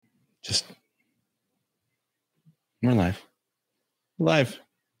Just we're live. Live.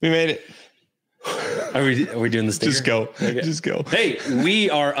 We made it. Are we doing this? Just go. Okay. Just go. Hey, we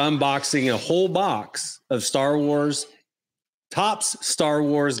are unboxing a whole box of Star Wars, Topps Star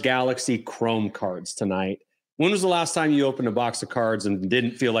Wars Galaxy Chrome cards tonight. When was the last time you opened a box of cards and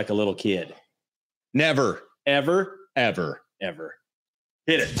didn't feel like a little kid? Never. Ever? Ever. Ever.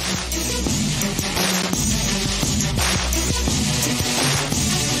 Hit it.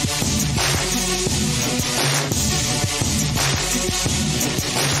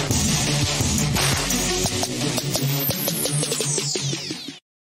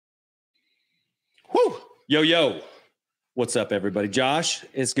 Woo! Yo, yo. What's up, everybody? Josh,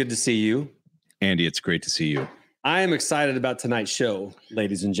 it's good to see you. Andy, it's great to see you. I am excited about tonight's show,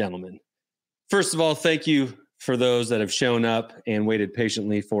 ladies and gentlemen. First of all, thank you for those that have shown up and waited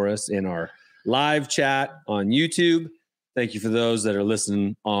patiently for us in our live chat on YouTube. Thank you for those that are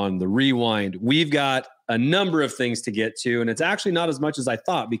listening on the rewind. We've got a number of things to get to, and it's actually not as much as I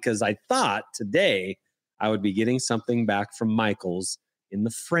thought, because I thought today I would be getting something back from Michaels in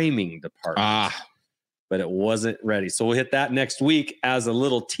the framing department. But it wasn't ready. So we'll hit that next week as a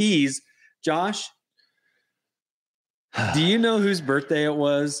little tease. Josh, do you know whose birthday it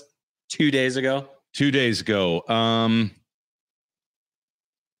was 2 days ago? 2 days ago.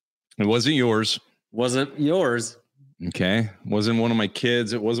 It wasn't yours. Wasn't yours. Okay. Wasn't one of my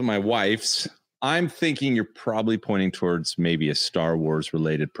kids. It wasn't my wife's. I'm thinking you're probably pointing towards maybe a Star Wars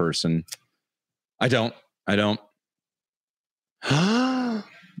related person. I don't.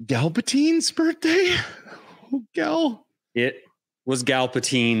 Galpatine's birthday? Oh, Gal. It was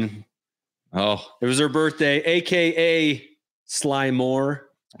Galpatine. Oh. It was her birthday, a.k.a. Sly Moore.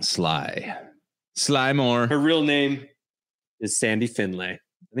 Sly Moore. Her real name is Sandy Finlay.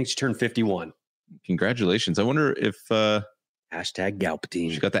 I think she turned 51. Congratulations. I wonder if hashtag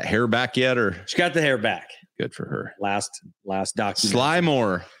Galpatine. She got that hair back yet, or she got the hair back. Good for her. Last document. Sly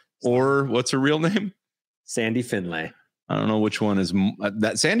Moore. Or what's her real name? Sandy Finlay. I don't know which one is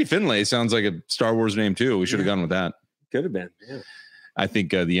that. Sandy Finlay sounds like a Star Wars name too. We should have gone with that. Could have been. Yeah. I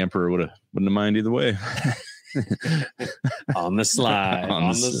think the Emperor wouldn't have minded either way. On the slide. on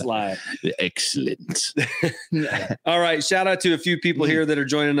the slide. Excellent. All right. Shout out to a few people here that are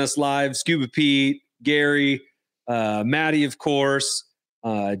joining us live. Scuba Pete, Gary, Maddie, of course,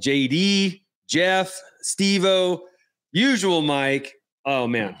 JD, Jeff, Steve-O, usual Mike. Oh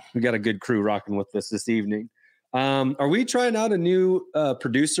man, we got a good crew rocking with us this evening. Are we trying out a new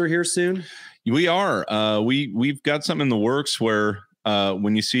producer here soon? We are. We've got something in the works where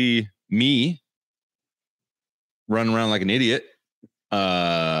when you see me running around like an idiot, getting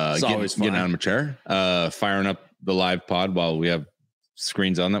out of my chair, firing up the live pod while we have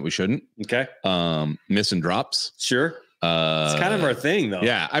screens on that we shouldn't. Okay. Missing drops. Sure. It's kind of our thing, though.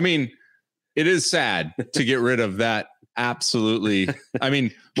 Yeah. I mean, it is sad to get rid of that. Absolutely. I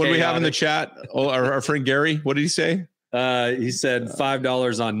mean, what do we have in the chat? Oh, our friend Gary, what did he say? He said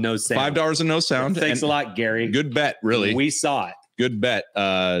 $5 on no sound. $5 on no sound. Thanks a lot, Gary. Good bet, really. We saw it. Good bet.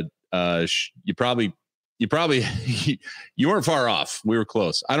 You probably you weren't far off. We were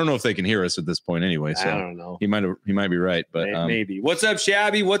close. I don't know if they can hear us at this point anyway. So I don't know. He might be right, but maybe. What's up,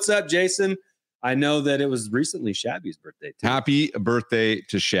 Shabby? What's up, Jason? I know that it was recently Shabby's birthday too. Happy birthday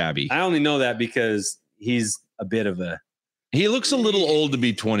to Shabby. I only know that because he's a bit of a. He looks a little old to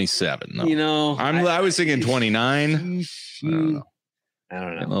be 27, though. You know, I was thinking 29. I don't know.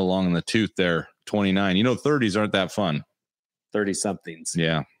 Getting a little long in the tooth there. 29. You know, 30s aren't that fun. 30 somethings.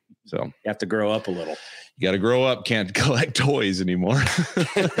 Yeah. So you have to grow up a little. You got to grow up. Can't collect toys anymore.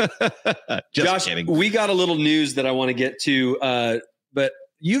 Josh, kidding. We got a little news that I want to get to, but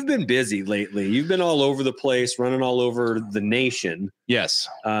you've been busy lately. You've been all over the place, running all over the nation. Yes.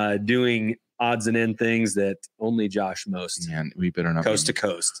 Doing odds and end things that only Josh Most. Man, we better not. Coast to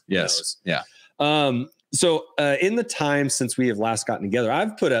coast. Yes. Knows. Yeah. So in the time since we have last gotten together,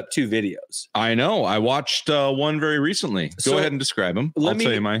 I've put up 2 videos. I know. I watched one very recently. Go ahead and describe them. Let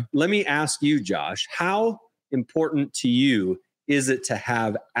me ask you, Josh, how important to you is it to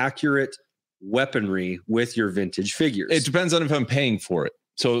have accurate weaponry with your vintage figures? It depends on if I'm paying for it.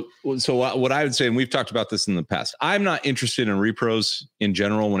 So what I would say, and we've talked about this in the past, I'm not interested in repros in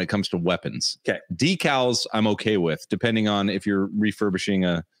general when it comes to weapons. Okay. Decals, I'm okay with, depending on if you're refurbishing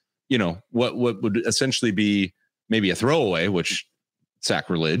what would essentially be maybe a throwaway, which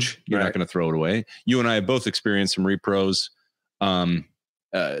sacrilege. You're not going to throw it away. You and I have both experienced some repros.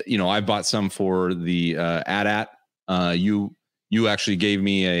 I bought some for the AT-AT. You actually gave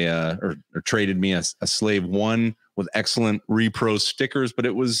me or traded me a Slave 1 with excellent repro stickers, but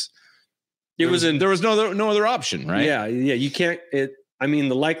there was no other option, right? Yeah. You can't. I mean,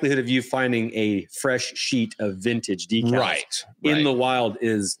 the likelihood of you finding a fresh sheet of vintage decals in the wild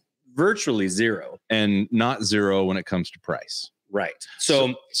is virtually zero, and not zero when it comes to price. Right.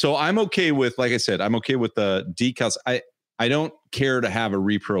 So I'm okay with, like I said, I'm okay with the decals. I don't care to have a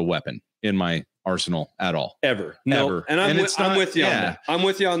repro weapon in my arsenal at all. Ever. And I'm with you on that. I'm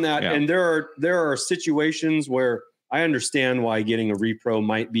with you on that. Yeah. And there are situations where I understand why getting a repro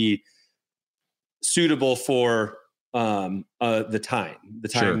might be suitable for the time,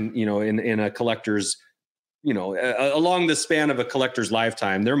 sure. In a collector's, along the span of a collector's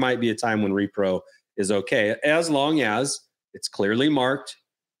lifetime, there might be a time when repro is okay, as long as it's clearly marked.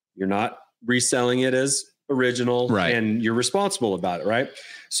 You're not reselling it as original, right? And you're responsible about it, right?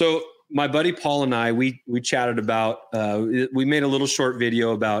 So my buddy Paul and I, we chatted about, we made a little short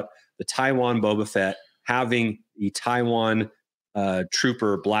video about the Taiwan Boba Fett having the Taiwan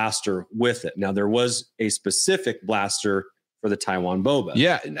Trooper blaster with it. Now there was a specific blaster for the Taiwan Boba.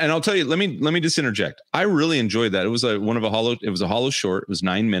 Yeah, and I'll tell you, let me just interject. I really enjoyed that. It was a hollow short. It was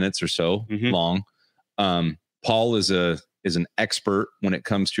 9 minutes or so long. Paul is an expert when it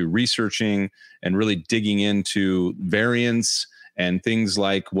comes to researching and really digging into variants and things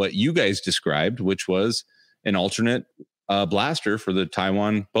like what you guys described, which was an alternate blaster for the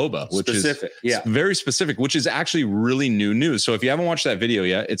Taiwan Boba, which is very specific, which is actually really new news. So if you haven't watched that video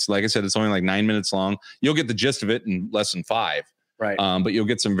yet, it's like I said, it's only like 9 minutes long. You'll get the gist of it in less than 5. Right. But you'll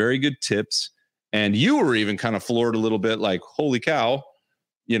get some very good tips. And you were even kind of floored a little bit, like, holy cow,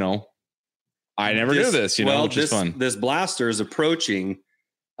 I never knew this, which is fun. This blaster is approaching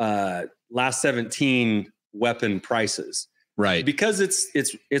last 17 weapon prices. Right. Because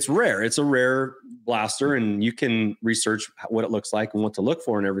it's rare. It's a rare blaster, and you can research what it looks like and what to look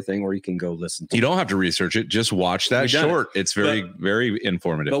for and everything, or you can go listen to it. You don't have to research it. Just watch that short. It's very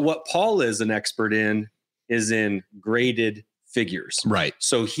informative. But what Paul is an expert in is in graded figures. Right.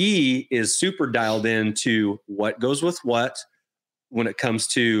 So he is super dialed into what goes with what when it comes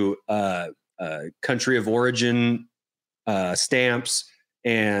to country of origin stamps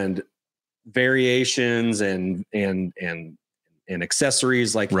and variations and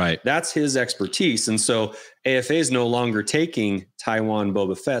accessories, like that's his expertise. And so AFA is no longer taking Taiwan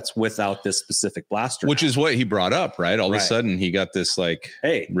Boba Fett's without this specific blaster, which is what he brought up, right? All of a sudden he got this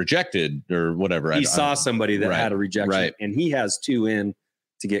rejected or whatever. He saw somebody that had a rejection, and he has 2 in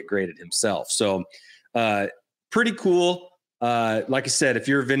to get graded himself. So pretty cool. Like I said, if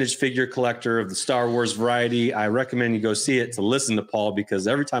you're a vintage figure collector of the Star Wars variety, I recommend you go see it to listen to Paul, because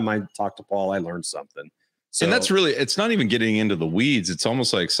every time I talk to Paul, I learn something. So, and that's really, it's not even getting into the weeds. It's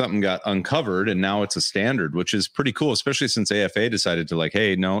almost like something got uncovered and now it's a standard, which is pretty cool, especially since AFA decided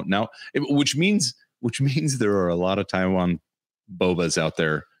to which means there are a lot of Taiwan Bobas out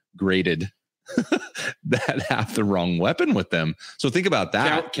there graded that have the wrong weapon with them. So think about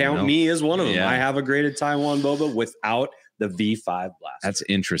that. Count me as one of them. Yeah. I have a graded Taiwan Boba without the V5 blaster. That's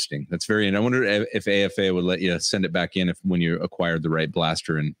interesting. That's and I wonder if AFA would let you send it back in when you acquired the right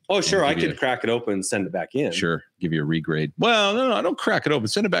blaster. And sure, I could crack it open and send it back in. Sure, give you a regrade. Well, no, I don't crack it open.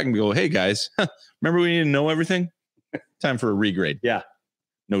 Send it back and go, hey guys, remember we need to know everything? Time for a regrade. Yeah,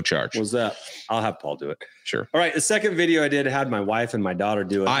 no charge. What's that? I'll have Paul do it. Sure. All right, the second video I did had my wife and my daughter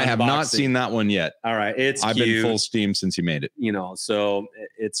do it. I have not seen that one yet. All right, I've been full steam since you made it. So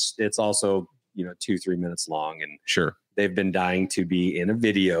it's also 2-3 minutes long, and sure. They've been dying to be in a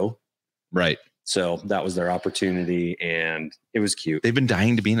video. Right. So that was their opportunity, and it was cute. They've been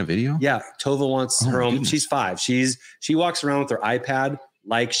dying to be in a video? Yeah. Tova wants her own. Goodness. She's 5. She walks around with her iPad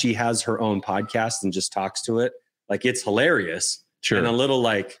like she has her own podcast and just talks to it. Like, it's hilarious. Sure. And a little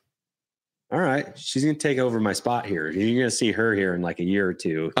like, all right, she's going to take over my spot here. You're going to see her here in like a year or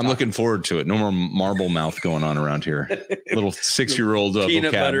 2. I'm looking forward to it. No more marble mouth going on around here. Little 6-year-old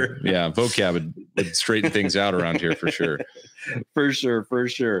peanut butter. Yeah, vocab would straighten things out around here for sure. For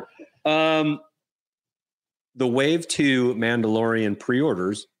sure. The Wave 2 Mandalorian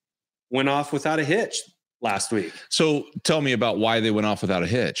pre-orders went off without a hitch last week. So tell me about why they went off without a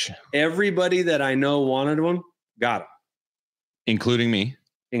hitch. Everybody that I know wanted one, got them. Including me.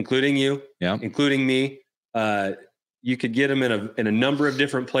 Including you, including me. You could get them in a number of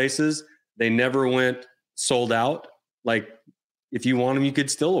different places. They never went sold out. Like, if you want them, you could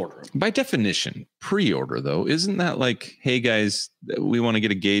still order them. By definition, pre-order though, isn't that like, hey guys, we want to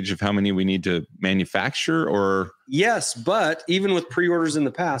get a gauge of how many we need to manufacture? Or yes, but even with pre-orders in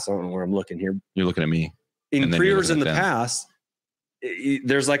the past, I don't know where I'm looking here. You're looking at me. In pre-orders in the past,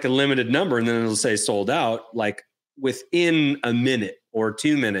 there's like a limited number, and then it'll say sold out, like within a minute or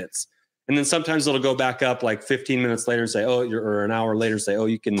 2 minutes. And then sometimes it'll go back up like 15 minutes later and say, or an hour later say,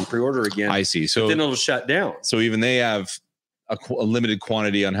 you can pre-order again. I see. So then it'll shut down. So even they have a limited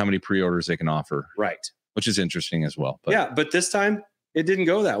quantity on how many pre-orders they can offer, Right. which is interesting as well. But Yeah, but this time it didn't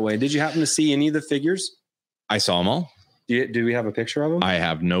go that way. Did you happen to see any of the figures? I saw them all. Do we have a picture of them? I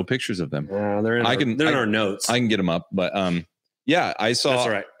have no pictures of them. They're in our notes. I can get them up, but yeah, I saw. That's all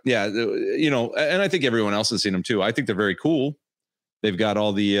right. Yeah, and I think everyone else has seen them too. I think they're very cool. They've got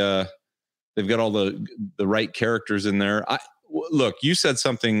all the right characters in there. Look, you said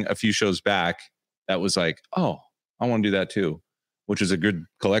something a few shows back that was like, oh, I want to do that too, which is a good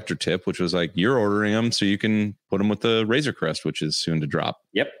collector tip, which was like, you're ordering them so you can put them with the Razor Crest, which is soon to drop.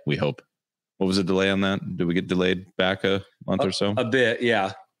 Yep. We hope. What was the delay on that? Did we get delayed back a month or so? A bit,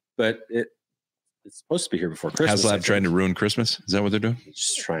 yeah. But it's supposed to be here before Christmas. HasLab trying to ruin Christmas? Is that what they're doing?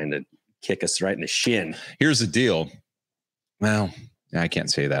 Just trying to kick us right in the shin. Here's the deal. Well, I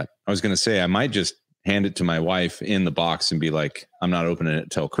can't say that. I was going to say I might just hand it to my wife in the box and be like, I'm not opening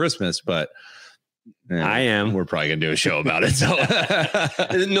it till Christmas, but I am. We're probably going to do a show about it. So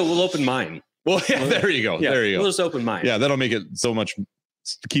no, we'll open mine. Well, yeah, there you go. Yeah, there you go. We'll just open mine. Yeah, that'll make it so much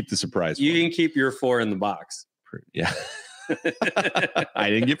to keep the surprise. You can keep your 4 in the box. Yeah. I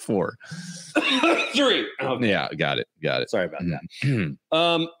didn't get 4. 3. Okay. Yeah, got it. Sorry about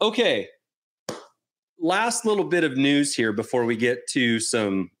that. Okay. Last little bit of news here before we get to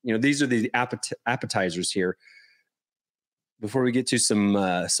some, these are the appetizers here. Before we get to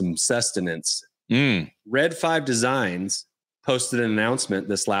some sustenance. Red 5 Designs posted an announcement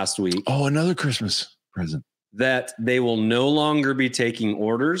this last week. Oh, another Christmas present. That they will no longer be taking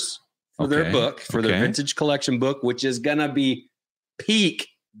orders for their book, for their vintage collection book, which is going to be peak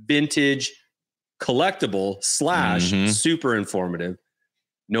vintage collectible / super informative,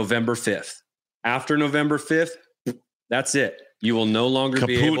 November 5th. After November 5th, that's it. You will no longer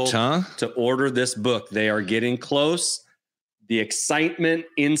be able to order this book. They are getting close. The excitement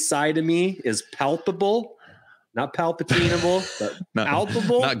inside of me is palpable. Not palpatinable, but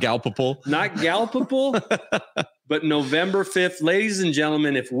palpable. Not galpable. Not galpable. But November 5th, ladies and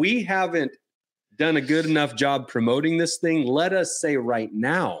gentlemen, if we haven't done a good enough job promoting this thing, let us say right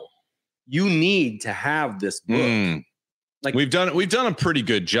now, you need to have this book. Like we've done a pretty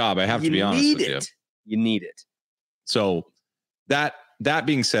good job. I have to be honest with you. You need it. So that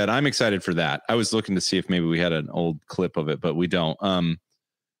being said, I'm excited for that. I was looking to see if maybe we had an old clip of it, but we don't.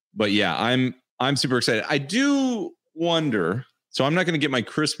 But yeah, I'm super excited. I do wonder, so I'm not going to get my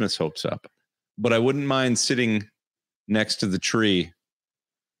Christmas hopes up, but I wouldn't mind sitting next to the tree,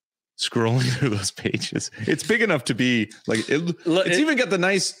 scrolling through those pages. It's big enough to be like, it's even got the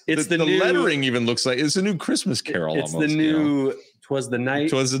nice, the new, lettering even looks like it's a new Christmas Carol. It's almost, the new, 'Twas the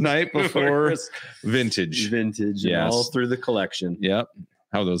night before vintage, yes. All through the collection. Yep.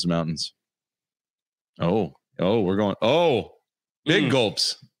 How are those mountains? Oh, we're going, big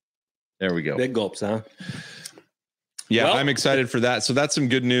gulps. There we go. Big gulps, huh? Yeah, well, I'm excited for that. So that's some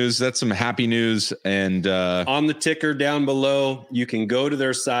good news. That's some happy news. And on the ticker down below, you can go to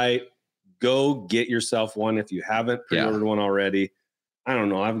their site, go get yourself one if you haven't pre-ordered one already. I don't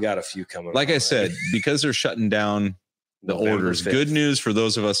know. I've got a few coming. Like I said, because they're shutting down the orders. 5th. Good news for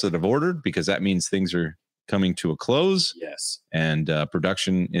those of us that have ordered, because that means things are coming to a close. Yes. And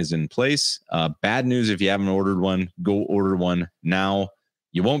production is in place. Bad news if you haven't ordered one, go order one now.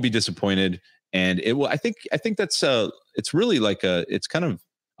 You won't be disappointed, and it will. I think that's it's really like it's kind of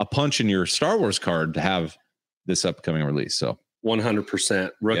a punch in your Star Wars card to have this upcoming release. So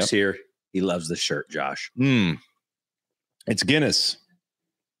 100%. Rook's here. He loves the shirt, Josh. It's Guinness,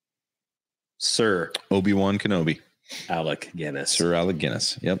 Sir Obi-Wan Kenobi, Alec Guinness, Sir Alec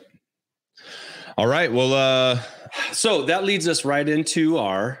Guinness. Yep. All right. Well, so that leads us right into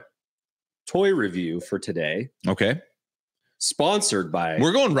our toy review for today. Okay. Sponsored by.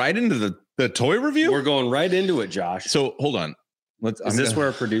 We're going right into the toy review. We're going right into it, Josh. So hold on. Is this where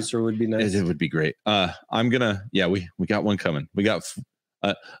a producer would be nice? It would be great. I'm gonna. Yeah, we got one coming. We got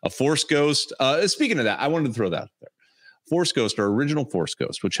a Force Ghost. Speaking of that, I wanted to throw that out there. Force Ghost, our original Force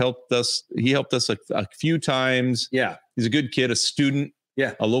Ghost, which helped us. He helped us a few times. Yeah, he's a good kid, a student.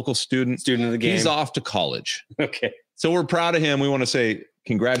 Yeah, a local student of the game. He's off to college. Okay, so we're proud of him. We want to say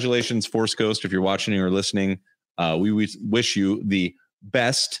congratulations, Force Ghost, if you're watching or listening. We wish you the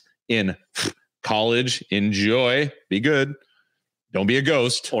best in college. Enjoy. Be good. Don't be a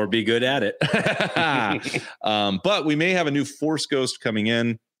ghost. Or be good at it. But we may have a new Force Ghost coming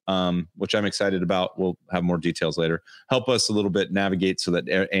in, which I'm excited about. We'll have more details later. Help us a little bit navigate so that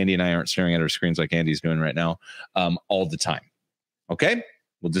Andy and I aren't staring at our screens like Andy's doing right now all the time. Okay?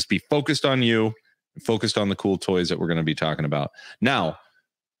 We'll just be focused on you, focused on the cool toys that we're going to be talking about. Now,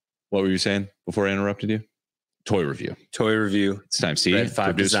 what were you saying before I interrupted you? Toy review. Toy review. It's time. See, Red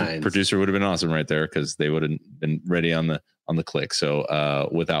 5 Designs. Producer would have been awesome right there because they would have been ready on the on the click. So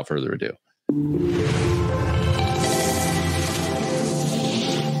without further ado.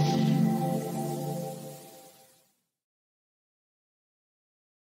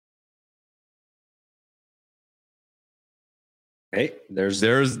 Hey, there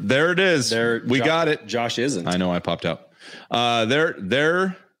it is. We got it. Josh isn't. I know I popped out.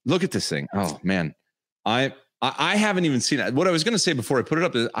 There. Look at this thing. Oh man, I haven't even seen it. What I was going to say before I put it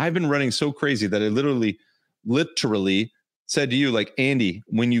up is I've been running so crazy that I literally said to you, like, Andy,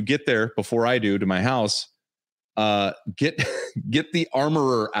 when you get there before I do to my house, get the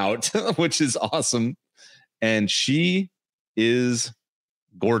armorer out, which is awesome, and she is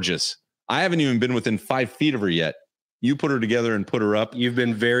gorgeous. I haven't even been within 5 feet of her yet. You put her together and put her up. You've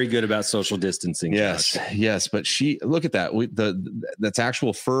been very good about social distancing. Yes, Josh. Yes. But look at that. That's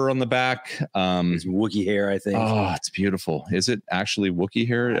actual fur on the back. It's Wookiee hair, I think. Oh, it's beautiful. Is it actually Wookiee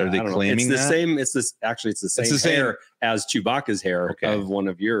hair? Are they claiming it's the same? It's the same hair as Chewbacca's hair of one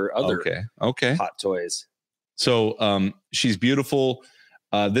of your other hot toys. So she's beautiful.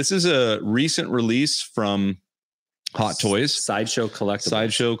 This is a recent release from Hot Toys. Sideshow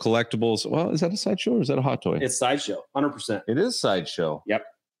Collectibles. Well, is that a Sideshow or is that a Hot Toy? It's Sideshow, 100%. It is Sideshow. Yep.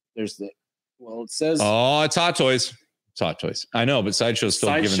 It says. Oh, it's Hot Toys. It's Hot Toys. I know, but Sideshow's still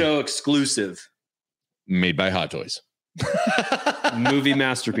Sideshow exclusive. Made by Hot Toys. Movie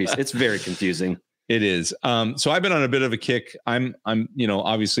masterpiece. It's very confusing. It is. So I've been on a bit of a kick. I'm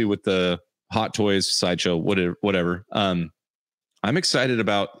obviously with the Hot Toys, Sideshow, whatever. I'm excited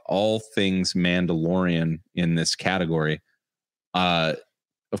about all things Mandalorian in this category. Of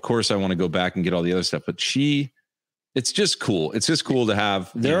course, I want to go back and get all the other stuff, but it's just cool. It's just cool to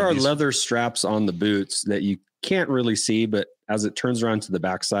have. There are leather straps on the boots that you can't really see, but as it turns around to the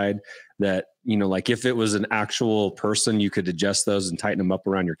backside, that, like if it was an actual person, you could adjust those and tighten them up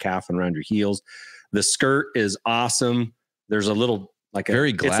around your calf and around your heels. The skirt is awesome. There's a little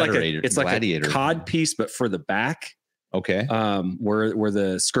very gladiator. It's like a cod piece, but for the back. Okay. Where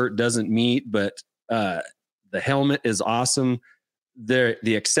the skirt doesn't meet, but the helmet is awesome.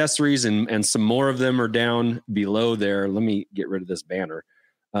 The accessories and some more of them are down below there. Let me get rid of this banner.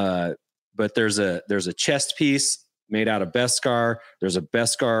 But there's a chest piece made out of Beskar. There's a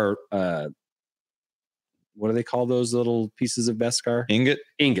Beskar. What do they call those little pieces of Beskar?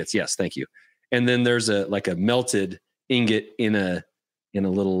 Ingots. Yes, thank you. And then there's a melted ingot in a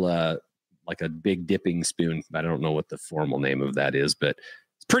little. Like a big dipping spoon. I don't know what the formal name of that is, but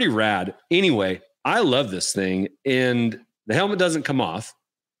it's pretty rad. Anyway, I love this thing, and the helmet doesn't come off,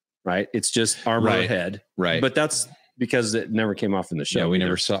 right? It's just armor head, right? But that's because it never came off in the show. Yeah, we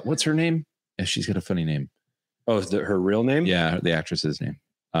never saw. What's her name? Yeah, she's got a funny name. Oh, is that her real name? Yeah, the actress's name.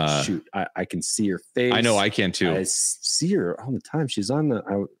 Shoot, I can see her face. I know, I can too. I see her all the time. She's on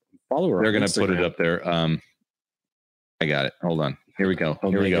I follow her. They're going to put it up there. I got it. Hold on. Here we go.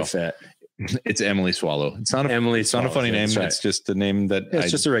 Here we go. It's Emily Swallow. It's not Emily. It's not a funny name. Right. It's just a name that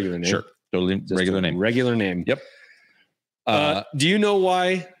it's just a regular name. Sure, totally just regular name. Regular name. Yep. Do you know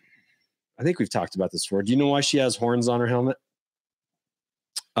why? I think we've talked about this before. Do you know why she has horns on her helmet?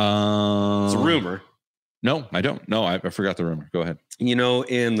 It's a rumor. No, I don't. No, I forgot the rumor. Go ahead.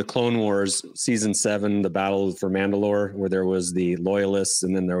 In the Clone Wars season 7, the battle for Mandalore, where there was the loyalists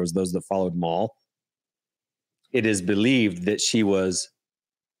and then there was those that followed Maul. It is believed that she was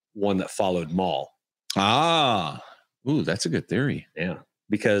one that followed Maul. Ooh, that's a good theory. Yeah,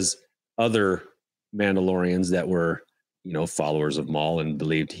 because other Mandalorians that were, followers of Maul and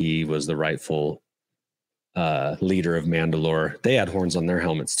believed he was the rightful leader of Mandalore, they had horns on their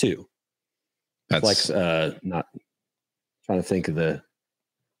helmets too. That's not trying to think of the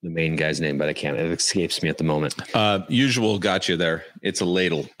main guy's name, but I can't. It escapes me at the moment. Usual got you there. It's a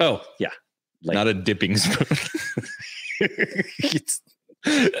ladle. Oh yeah, not a dipping spoon.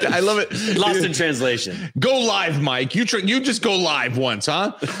 I love it. Lost in translation. Go live, Mike. You just go live once,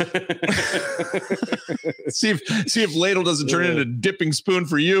 huh? see if ladle doesn't turn into a dipping spoon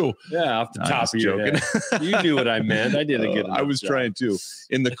for you. Yeah, off the top of your head. You knew what I meant. I did a good. I was trying to.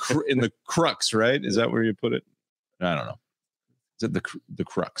 In the crux, right? Is that where you put it? I don't know. Is it the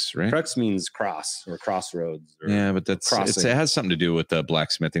crux, right? Crux means cross or crossroads. Or yeah, but it has something to do with the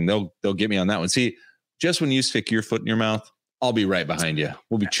blacksmithing. They'll get me on that one. See, just when you stick your foot in your mouth, I'll be right behind you.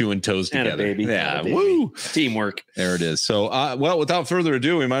 We'll be chewing toes together. Baby. Yeah, woo! Teamwork. There it is. So, without further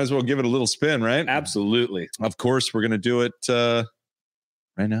ado, we might as well give it a little spin, right? Absolutely. Of course, we're going to do it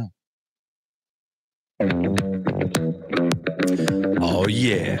right now. Oh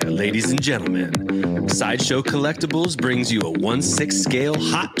yeah, ladies and gentlemen, Sideshow Collectibles brings you a 1/6 scale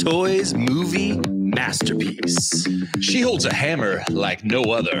Hot Toys movie masterpiece. She holds a hammer like no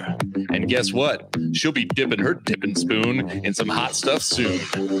other and guess what? She'll be dipping her dipping spoon in some hot stuff soon.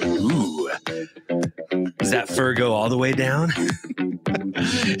 Ooh. Does that fur go all the way down?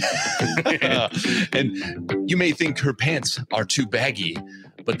 And you may think her pants are too baggy,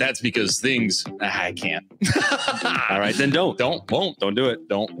 but that's because things I can't. All right, then don't. Won't. Don't do it.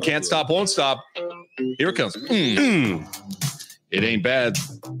 Can't stop, won't stop. Here it comes. It ain't bad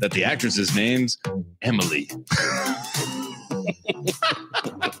that the actress's name's Emily.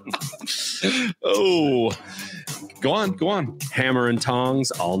 Oh, go on. Hammer and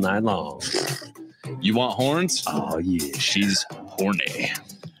tongs all night long. You want horns? Oh, yeah. She's horny.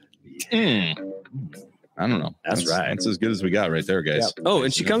 I don't know. That's right. That's as good as we got right there, guys. Yeah. Oh,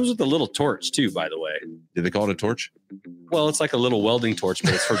 and she comes with a little torch too, by the way. Did they call it a torch? Well, it's like a little welding torch,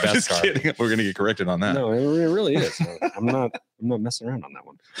 but it's for Just Beskar. kidding. We're gonna get corrected on that. No, it really is. I'm not messing around on that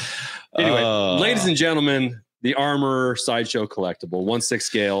one. Anyway, ladies and gentlemen, the Armor Sideshow Collectible, 1/6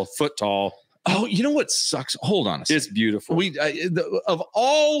 scale, foot tall. Oh, you know what sucks? Hold on a second. It's beautiful. Of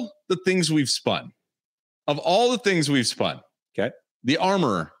all the things we've spun, Okay. the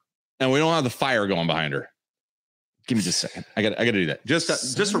Armor, and we don't have the fire going behind her. Give me just a second. I got to do that.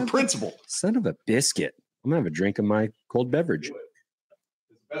 Just for principle. Son of a biscuit. I'm gonna have a drink of my cold beverage. It's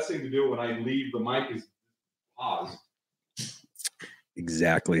the best thing to do when I leave the mic is pause.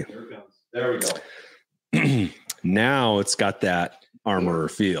 Exactly. There it comes. There we go. Now it's got that Armor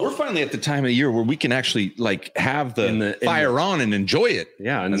feel. We're finally at the time of the year where we can actually like have the fire on and enjoy it.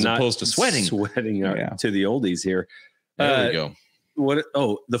 Yeah, and as not opposed to sweating to the oldies here. There we go. What?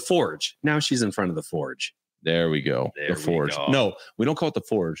 Oh, the Forge. Now she's in front of the Forge. There we go. There the we Forge. go. No, we don't call it the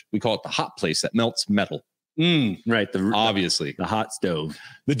Forge. We call it the hot place that melts metal. Right. Obviously. The hot stove.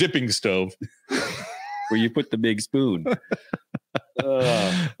 The dipping stove. Where you put the big spoon.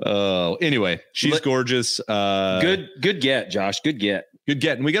 Anyway, she's gorgeous. Good get, Josh. Good get.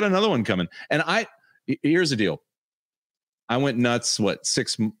 And we got another one coming. And here's the deal. I went nuts,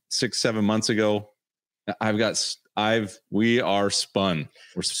 6-7 months ago. We are spun.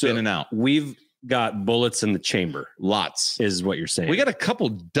 We're spinning out. We've got bullets in the chamber. Lots is what you're saying. We got a couple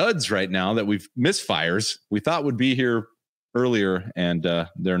duds right now that we've misfires. We thought would be here earlier, and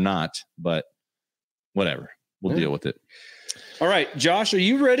they're not. But whatever, we'll deal with it. All right, Josh, are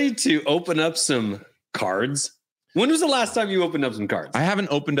you ready to open up some cards? When was the last time you opened up some cards? I haven't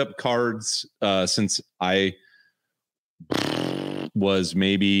opened up cards since I was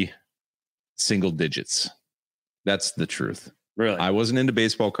maybe single digits. That's the truth. Really? I wasn't into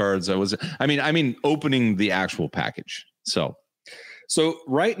baseball cards. I mean, opening the actual package. So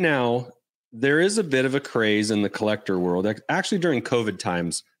right now, there is a bit of a craze in the collector world. Actually, during COVID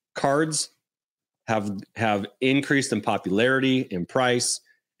times, cards have increased in popularity, in price,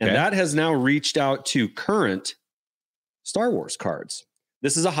 and that has now reached out to current Star Wars cards.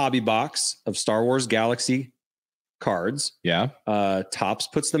 This is a hobby box of Star Wars Galaxy cards. Yeah. Topps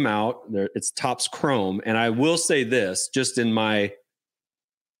puts them out. It's Topps Chrome. And I will say this, just I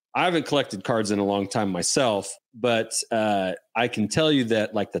haven't collected cards in a long time myself, but I can tell you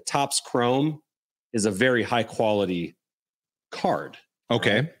that like the Topps Chrome is a very high quality card.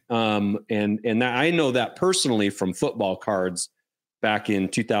 Okay. Right? And I know that personally from football cards back in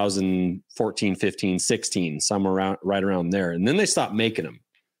 2014, 15, 16, right around there. And then they stopped making them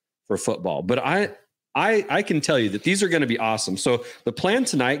for football. But I can tell you that these are going to be awesome. So the plan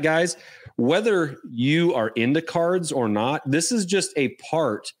tonight, guys, whether you are into cards or not, this is just a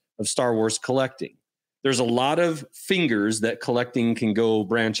part of Star Wars collecting. There's a lot of fingers that collecting can go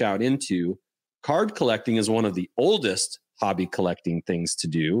branch out into. Card collecting is one of the oldest hobby collecting things to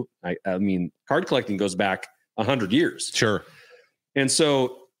do. I mean, card collecting goes back 100 years. Sure. And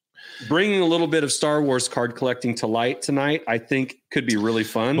so bringing a little bit of Star Wars card collecting to light tonight, I think could be really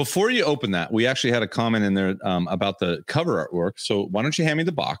fun. Before you open that, we actually had a comment in there about the cover artwork. So why don't you hand me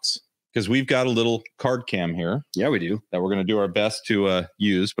the box? Because we've got a little card cam here. Yeah, we do. That we're going to do our best to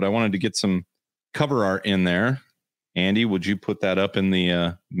use. But I wanted to get some cover art in there. Andy, would you put that up in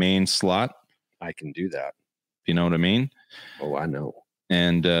the main slot? I can do that. If you know what I mean. Oh, I know.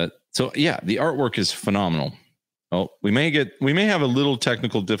 And so, yeah, the artwork is phenomenal. Oh, we may have a little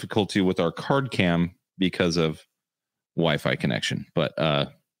technical difficulty with our card cam because of Wi-Fi connection, but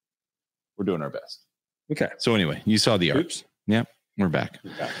we're doing our best. Okay. So anyway, you saw the art. Oops. Yep, we're back.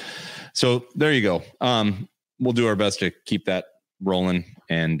 Okay. So there you go. We'll do our best to keep that rolling.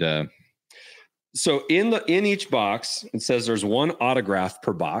 And so in each box, it says there's one autograph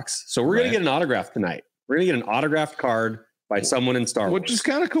per box. So we're going to get an autograph tonight. We're going to get an autographed card by someone in Star Wars. Which is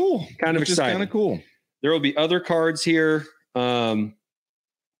kind of cool. Kind of exciting. Kind of cool. There will be other cards here.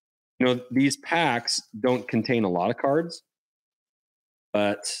 These packs don't contain a lot of cards,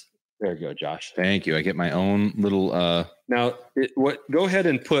 but There you go, Josh. Thank you. I get my own little. Now, go ahead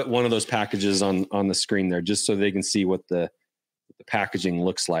and put one of those packages on the screen there, just so they can see what the packaging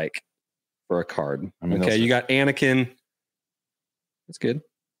looks like for a card. I mean, okay, you got Anakin. That's good.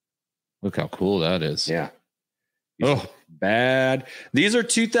 Look how cool that is. Yeah. Oh, bad. These are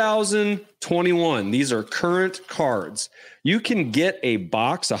 2021. These are current cards. You can get a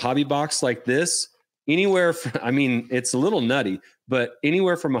box, a hobby box like this, anywhere from, I mean, it's a little nutty, but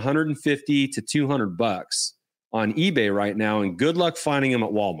anywhere from 150 to 200 bucks on eBay right now. And good luck finding them at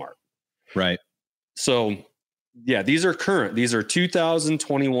Walmart. right. So, yeah, these are current. These are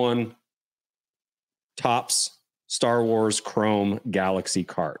 2021 Topps Star Wars Chrome Galaxy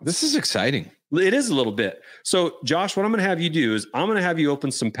cards. This is exciting. It is a little bit. So, Josh, what I'm going to have you do is I'm going to have you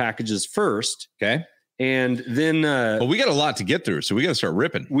open some packages first. Okay. And then Well, we got a lot to get through, so we got to start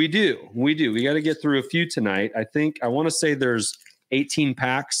ripping. we do. We got to get through a few tonight. I want to say there's 18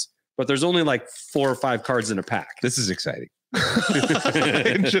 packs, but there's only like 4 or 5 cards in a pack. This is exciting.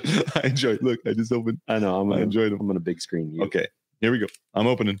 I enjoy. Look, I just opened. I know. I enjoyed them. I'm on a big screen. You. Okay, here we go. I'm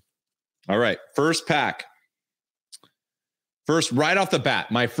opening. All right, first pack. First, right off the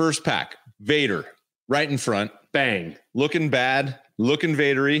bat, my first pack. Vader, right in front. Bang. Looking bad. Looking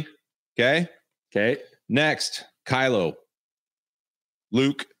Vadery. Okay. Okay. Next, Kylo,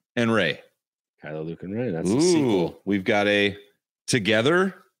 Luke, and Rey. Kylo, Luke, and Rey. That's a sequel. We've got a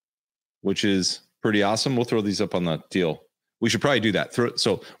Together, which is pretty awesome. We'll throw these up on the deal. We should probably do that.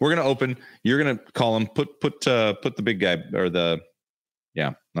 So we're gonna open. You're gonna call them. Put the big guy or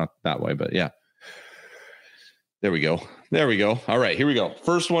not that way, but yeah. There we go. There we go. All right, here we go.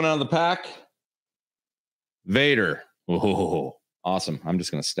 First one out of the pack. Vader. Oh, awesome. I'm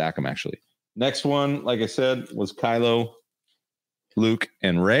just gonna stack them actually. Next one, like I said, was Kylo, Luke,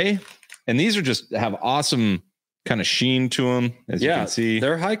 and Rey. And these are just have awesome kind of sheen to them, as you can see.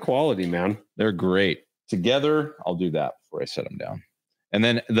 They're high quality, man. They're great. Together, I'll do that before I set them down. And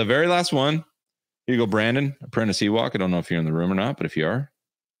then the very last one, here you go, Brandon, Apprentice Ewok. I don't know if you're in the room or not, but if you are,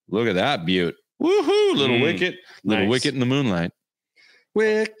 look at that beaut. Woohoo! Little Wicket. Little Nice. Wicket in the moonlight.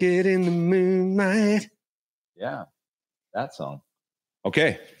 Wicked in the moonlight. Yeah, that song.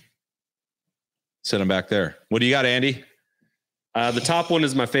 Okay. Set them back there. What do you got, Andy? The top one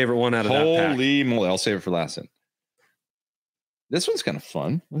is my favorite one out of that pack. Holy moly. I'll save it for last. This one's kind of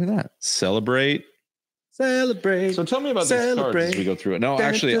fun. Look at that. Celebrate. Celebrate. So tell me about these cards as we go through it. No,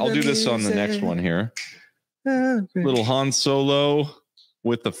 actually, I'll do this on the next one here. Little Han Solo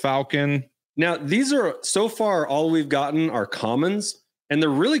with the Falcon. Now, these are so far all we've gotten are commons, and they're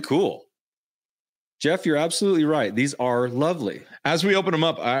really cool. Jeff, you're absolutely right. These are lovely. As we open them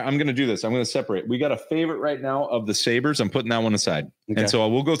up, I'm going to do this. I'm going to separate. We got a favorite right now of the Sabers. I'm putting that one aside. Okay. And so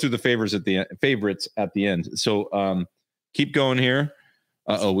we'll go through the favorites at the end. So keep going here.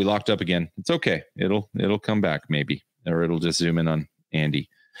 Uh-oh, we locked up again. It's okay. It'll come back maybe, or it'll just zoom in on Andy.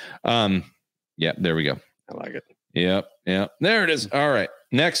 Yeah, there we go. I like it. Yep. There it is. All right.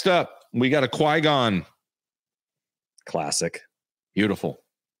 Next up, we got a Qui-Gon. Classic. Beautiful.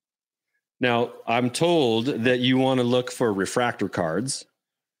 Now, I'm told that you want to look for refractor cards.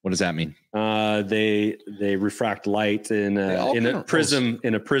 What does that mean? They refract light in a prism.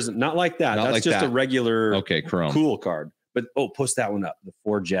 Not like that. Not That's like just that. a regular Chrome. cool card. But post that one up. The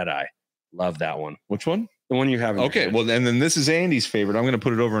 4 Jedi. Love that one. Which one? The one you have. In your hand. Well, and then this is Andy's favorite. I'm going to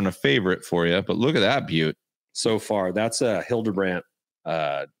put it over in a favorite for you. But look at that beaut. So far, that's a Hildebrandt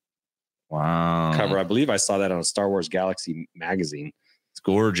Wow. cover. I believe I saw that on a Star Wars Galaxy magazine. It's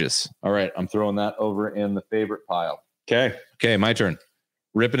gorgeous. All right. I'm throwing that over in the favorite pile. Okay. My turn.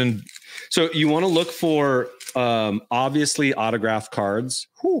 Rip it in. So you want to look for obviously autograph cards,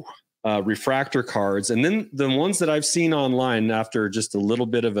 refractor cards, and then the ones that I've seen online after just a little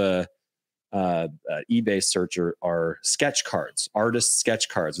bit of a eBay search are sketch cards, artist sketch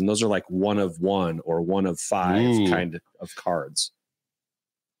cards, and those are like 1 of 1 or 1 of 5 kind of cards.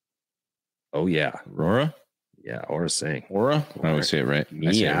 Oh yeah, Aurora. Yeah, Aura Singh. Aura. I always say it right.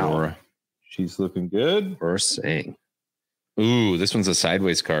 I say Meow. Aurora. She's looking good. Aura Singh. Ooh, this one's a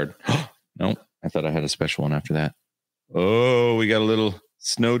sideways card. No, I thought I had a special one after that. Oh, we got a little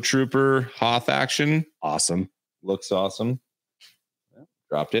Snow Trooper Hoth action. Awesome. Looks awesome.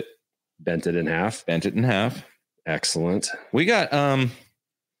 Dropped it. Bent it in half. Excellent. We got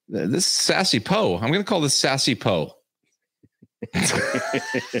this Sassy Poe. I'm going to call this Sassy Poe.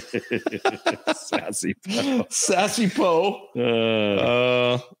 Sassy Poe. Sassy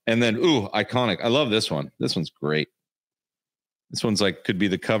Poe. And then iconic. I love this one. This one's great. This one's like could be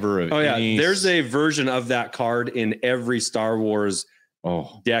the cover of. Oh yeah, there's a version of that card in every Star Wars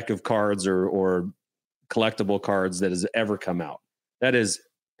deck of cards or collectible cards that has ever come out. That is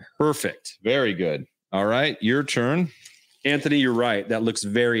Perfect. Very good. All right, your turn. Anthony, you're right. That looks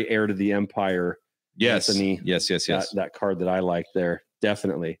very Heir to the Empire. Yes. Anthony, Yes. That card that I like there.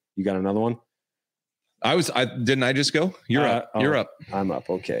 Definitely. You got another one? Didn't I just go? You're up. You're up. I'm up.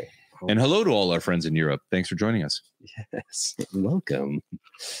 Okay. And hello to all our friends in Europe. Thanks for joining us. Yes. Welcome.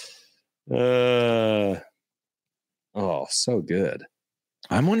 So good.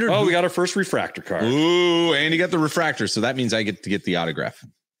 I'm wondering. Oh, we got our first refractor card. Ooh, and you got the refractor. So that means I get to get the autograph.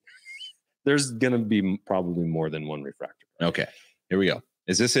 There's going to be probably more than one refractor card. Okay. Here we go.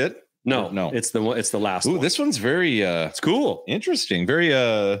 Is this it? No. It's the one. It's the last one. This one's very it's cool. Interesting. Very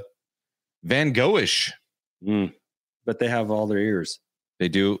Van Gogh-ish. But they have all their ears. They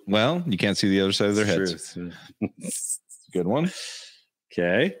do. Well, you can't see the other side of their heads. Good one.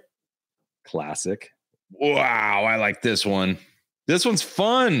 Okay. Classic. Wow, I like this one. This one's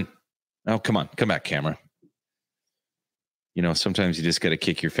fun. Oh, come on. Come back, camera. You know, sometimes you just got to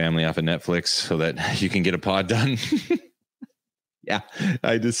kick your family off of Netflix so that you can get a pod done. Yeah,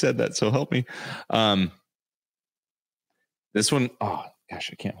 I just said that. So help me. This one, oh gosh,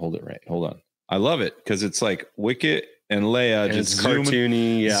 I can't hold it right. Hold on. I love it because it's like Wicket and Leia and just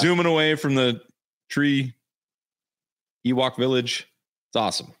cartoony, zooming away from the tree. Ewok village. It's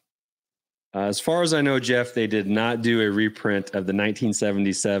awesome. As far as I know, Jeff, they did not do a reprint of the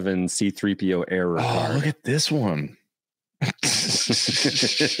 1977 C-3PO error card. Look at this one.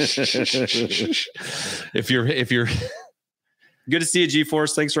 if you're good to see you,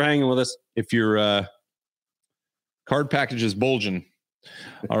 G-Force. Thanks for hanging with us. If your card package is bulging.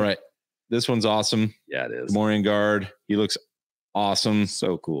 All right. This one's awesome. Yeah, it is. Gamorrean Guard. He looks awesome.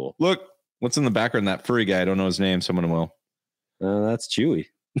 So cool. Look, what's in the background? That furry guy. I don't know his name. Someone will. That's Chewie.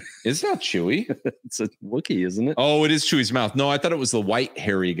 It's not Chewie. It's a Wookiee, isn't it? Oh, it is Chewie's mouth. No, I thought it was the white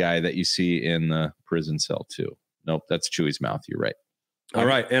hairy guy that you see in the prison cell too. Nope, that's Chewie's mouth. You're right. All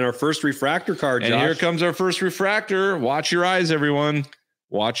right. And our first refractor card, and Josh. here comes our first refractor. Watch your eyes, everyone.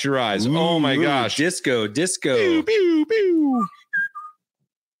 Watch your eyes. Ooh, oh my gosh. Disco. Pew, pew, pew.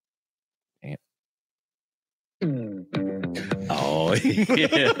 Oh,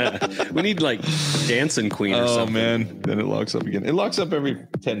 yeah. We need like Dancing Queen or something. Oh, man. Then it locks up again. It locks up every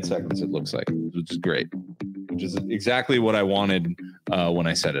 10 seconds, it looks like, which is great. Which is exactly what I wanted when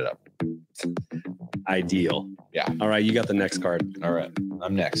I set it up. Ideal. Yeah. All right. You got the next card. All right.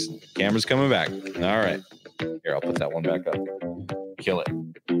 I'm next. Camera's coming back. All right. Here, I'll put that one back up. Kill it.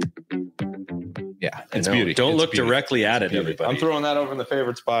 Yeah. It's beauty. Don't it's look beauty. Directly at it, everybody. I'm throwing that over in the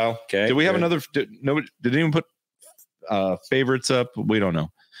favorites pile. Okay. Did we have another? Did anyone put favorites up? We don't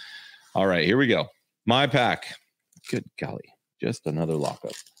know. All right. Here we go. My pack. Good golly. Just another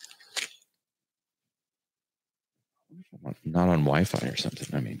lockup. Not on Wi-Fi or something.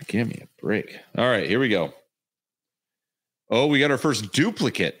 I mean, give me a break. All right, here we go. Oh, we got our first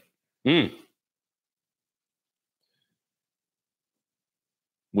duplicate.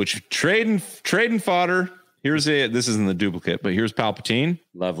 Which trading fodder. Here's this isn't the duplicate, but here's Palpatine.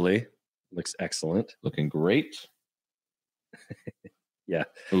 Lovely. Looks excellent. Looking great. Yeah.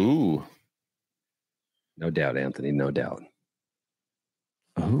 Ooh. No doubt, Anthony. No doubt.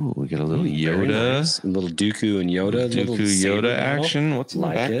 Oh, we got a little Yoda. Nice. A little Dooku and Yoda. Dooku Yoda action. What's in the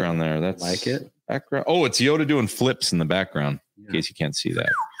background there? That's like it. Background. Oh, it's Yoda doing flips in the background. In case you can't see that.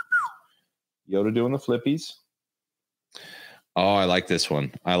 Yoda doing the flippies. Oh, I like this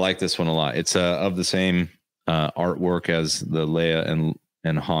one. I like this one a lot. It's of the same artwork as the Leia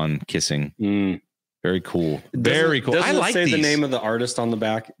and Han kissing. Very cool. Very cool. I like say these. The name of the artist on the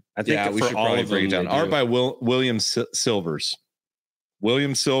back. I think we should probably break it down. Art by William Silvers.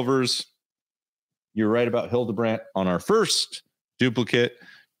 William Silvers. You're right about Hildebrandt on our first duplicate.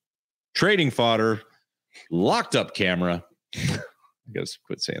 Trading fodder. Locked up camera. I guess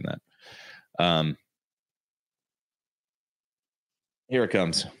quit saying that. Here it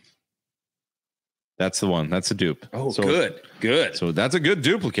comes. That's the one. That's a dupe. Oh, so, good. So that's a good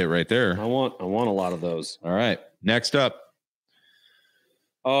duplicate right there. I want a lot of those. All right. Next up.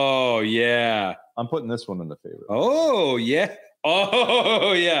 Oh yeah. I'm putting this one in the favorite. Oh yeah.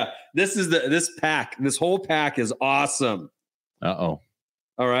 Oh yeah. This whole pack is awesome. Uh-oh.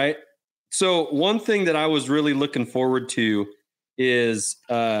 All right. So one thing that I was really looking forward to is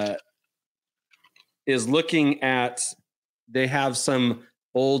looking at, they have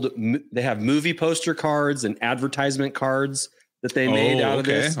movie poster cards and advertisement cards that they made out of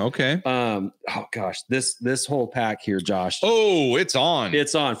this. Okay. Oh gosh, this whole pack here, Josh. Oh, it's on.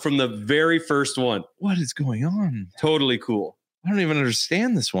 It's on from the very first one. What is going on? Totally cool. I don't even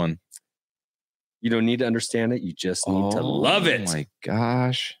understand this one. You don't need to understand it. You just need to love it. Oh my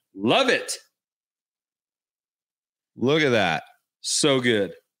gosh. Love it. Look at that. So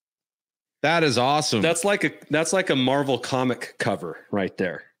good. That is awesome. That's like a Marvel comic cover right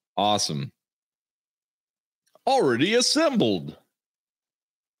there. Awesome. Already assembled.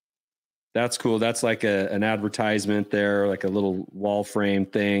 That's cool. That's like an advertisement there, like a little wall frame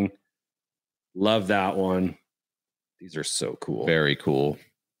thing. Love that one. These are so cool. Very cool.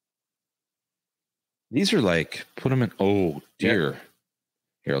 These are like, put them in. Oh, dear. Yeah.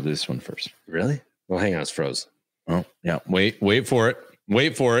 Here, I'll do this one first. Really? Well, hang on. It's frozen. Oh, yeah. Wait for it.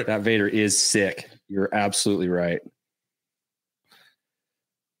 Wait for it. That Vader is sick. You're absolutely right.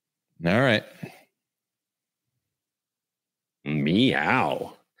 All right.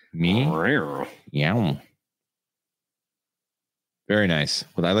 Meow. Meow. Very nice.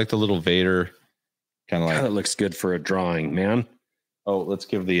 Well, I like the little Vader kind of like. That looks good for a drawing, man. Oh, let's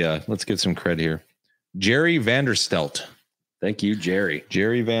give some credit here. Jerry Vanderstelt. Thank you, Jerry.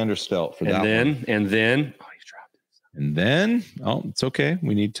 Jerry Vanderstelt for that one. And then, oh, he's dropped it. And then, oh, it's okay.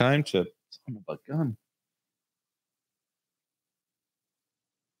 We need time to. Son of a gun.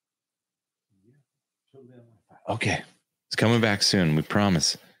 Okay, it's coming back soon. We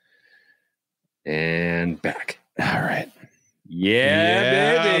promise. And back. All right.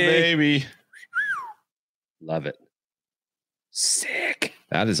 Yeah, baby. Love it. Sick.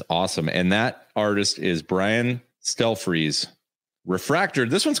 That is awesome. And that artist is Brian Stelfreeze. Refractor.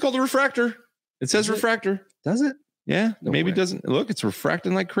 This one's called a refractor. It says refractor. Does it? Yeah. No maybe way. It doesn't. Look, it's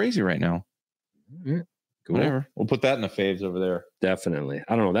refracting like crazy right now. Mm-hmm. Cool. Whatever. We'll put that in the faves over there. Definitely.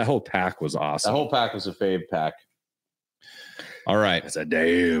 I don't know. That whole pack was awesome. That whole pack was a fave pack. All right. It's a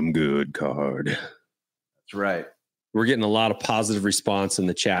damn good card. That's right. We're getting a lot of positive response in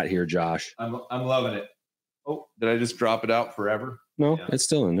the chat here, Josh. I'm loving it. Oh, did I just drop it out forever? No, yeah. It's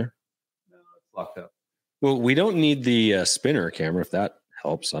still in there. No, it's locked up. Well, we don't need the spinner camera if that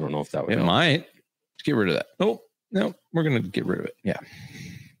helps. I don't know if that would help. Might. Let's get rid of that. Oh, no, we're going to get rid of it. Yeah.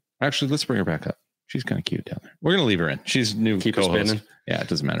 Actually, let's bring her back up. She's kind of cute down there. We're going to leave her in. She's new. Keep her spinning. Yeah, it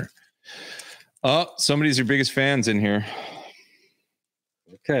doesn't matter. Oh, somebody's your biggest fans in here.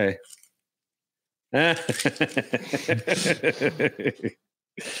 Okay.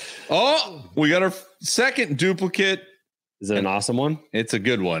 Oh, we got our second duplicate. Is it an awesome one? It's a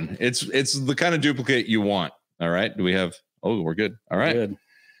good one. It's the kind of duplicate you want. All right. Do we have? Oh, we're good. All right. Good.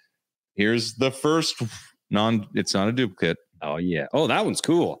 Here's the first it's not a duplicate. Oh, yeah. Oh, that one's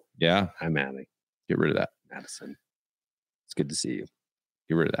cool. Yeah. Hi, Maddie. Get rid of that. Madison. It's good to see you.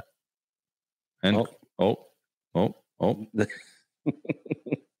 Get rid of that. And oh.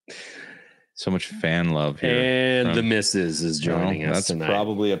 So much fan love here. And the missus is joining us tonight. That's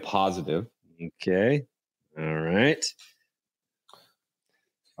probably a positive. Okay. All right.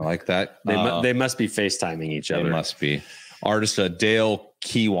 I like that. They must be FaceTiming each other. They must be. Artist Dale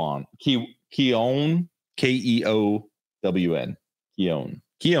Keown. Keown. Keown. Keown.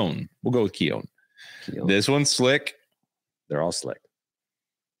 We'll go with Keown. This one's slick. They're all slick.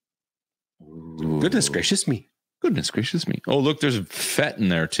 Ooh. Goodness gracious me. Oh, look, there's a Fett in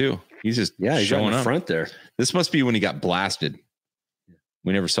there too. He's just showing up front there. This must be when he got blasted.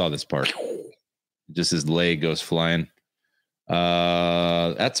 We never saw this part. Just his leg goes flying.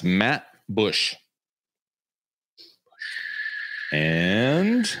 That's Matt Bush.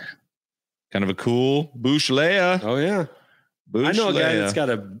 And kind of a cool Bush Leia. Oh, yeah. I know a guy that's got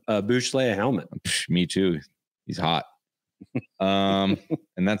a Bush Leia helmet. Me too. He's hot. And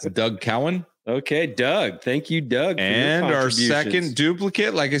that's Doug Cowan. Okay, Doug. Thank you, Doug. And our second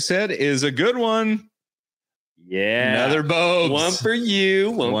duplicate, like I said, is a good one. Yeah. Another Bobes. One for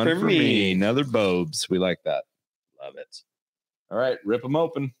you, one for me. Another Bobes. We like that. Love it. All right, rip them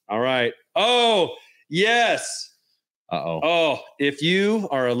open. All right. Oh, yes. Oh, if you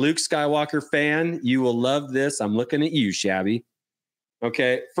are a Luke Skywalker fan, you will love this. I'm looking at you, Shabby.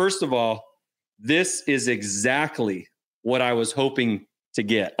 Okay, first of all, this is exactly what I was hoping to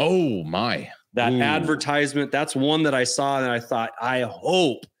get. Oh, my. That advertisement, that's one that I saw and I thought, I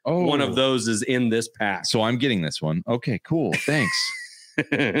hope one of those is in this pack. So I'm getting this one. Okay, cool. Thanks.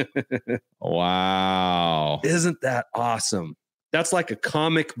 Wow. Isn't that awesome? That's like a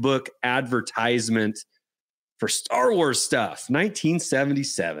comic book advertisement for Star Wars stuff.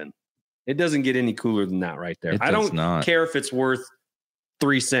 1977. It doesn't get any cooler than that right there. I don't care if it's worth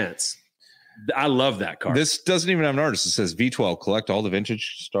 3 cents. I love that card. This doesn't even have an artist. It says V12. Collect all the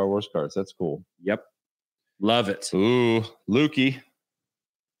vintage Star Wars cards. That's cool. Yep. Love it. Ooh, Lukey.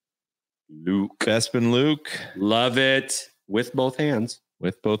 Luke. Bespin Luke. Love it. With both hands.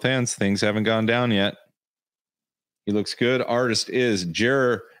 With both hands. Things haven't gone down yet. He looks good. Artist is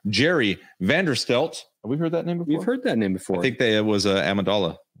Jerry Vanderstelt. Have we heard that name before? We've heard that name before. I think it was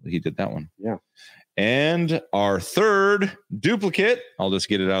Amidala. He did that one. Yeah. And our third duplicate, I'll just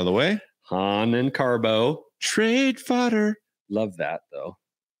get it out of the way. Han and Carbo. Trade fodder. Love that though.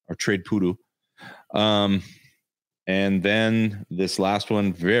 Or trade poodoo. And then this last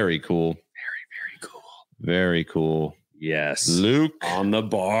one, very cool. Very cool. Very cool. Yes. Luke. On the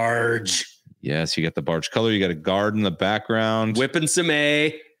barge. Yes, you got the barge color. You got a guard in the background. Whipping some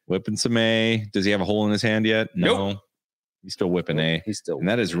A. Whipping some A. Does he have a hole in his hand yet? No. Nope. He's still whipping A. He's still. And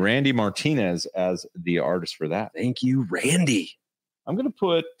that is Randy Martinez as the artist for that. Thank you, Randy. I'm going to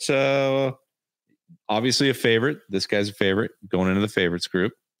put, obviously, a favorite. This guy's a favorite going into the favorites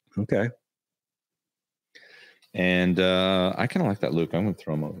group. Okay. And I kind of like that Luke. I'm going to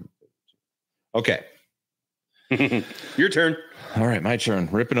throw him over. Okay. Your turn. All right, my turn.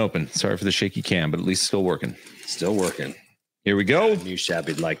 Ripping open. Sorry for the shaky cam, but at least still working. Still working. Here we go. New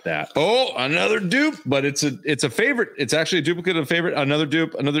shabby'd like that. Oh, another dupe, but it's a favorite. It's actually a duplicate of a favorite. Another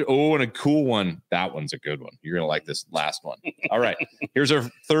dupe, and a cool one. That one's a good one. You're gonna like this last one. All right. Here's our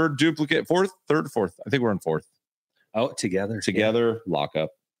third duplicate. Fourth. I think we're on fourth. Oh, together. Lock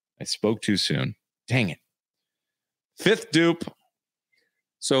up. I spoke too soon. Dang it. Fifth dupe.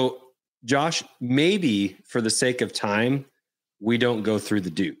 So, Josh, maybe for the sake of time, we don't go through the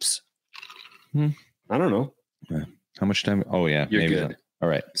dupes. I don't know. Yeah. How much time? Oh, yeah. You're maybe good. Not. All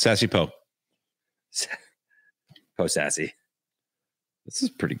right. Sassy Poe. Poe Sassy. This is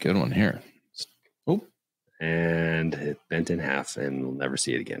a pretty good one here. Oh. And it bent in half, and we'll never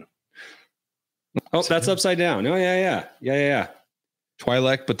see it again. Oh, that's upside down. Oh, yeah.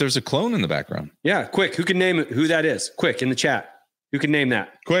 Twi'lek, but there's a clone in the background. Yeah, quick. Who can name it? Who that is? Quick, in the chat. Who can name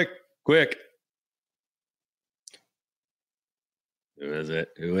that? Quick. Who is it?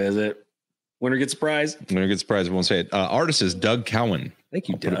 Winner gets a prize. I won't say it. Artist is Doug Cowan. Thank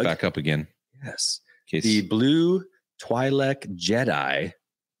you, I'll Doug. put it back up again. Yes. Case. The blue Twi'lek Jedi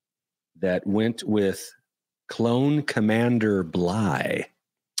that went with Clone Commander Bly.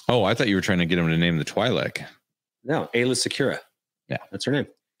 Oh, I thought you were trying to get him to name the Twi'lek. No, Ayla Secura. Yeah. That's her name.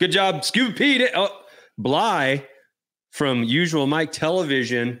 Good job, Scuba Pete. Oh, Bly from Usual Mike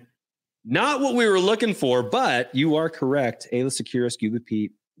Television. Not what we were looking for, but you are correct. Ayla Secura, Scuba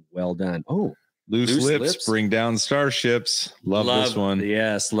Pete. Well done. Oh, Loose lips bring down starships. Love this one.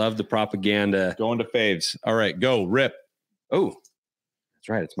 Yes, love the propaganda. Going to faves. All right, go. Rip. Oh, that's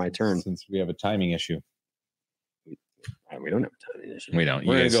right. It's my turn. Since we have a timing issue. We don't have a timing issue. We don't.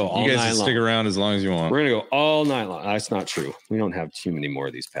 We're you guys stick around as long as you want. We're going to go all night long. That's not true. We don't have too many more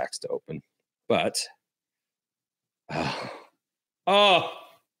of these packs to open. But,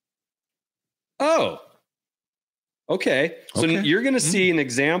 okay. So you're going to see an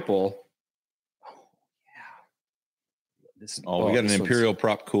example. We got an Imperial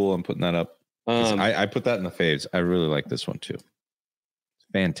prop. Cool. I'm putting that up. I put that in the faves. I really like this one too.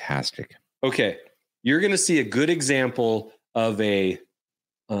 Fantastic. Okay. You're going to see a good example of a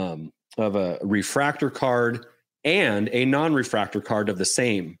refractor card and a non-refractor card of the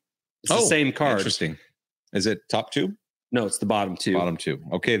same. It's the same card. Interesting. Is it top two? No, it's the bottom two. Bottom two.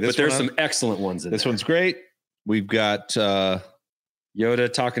 Okay. But there's some excellent ones in this one's great. We've got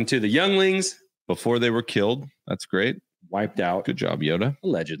Yoda talking to the younglings before they were killed. That's great. Wiped out. Good job, Yoda.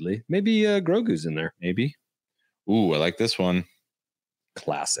 Allegedly. Maybe Grogu's in there. Maybe. Ooh, I like this one.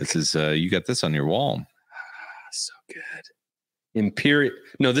 Classic. This is you got this on your wall. So good. Imperial.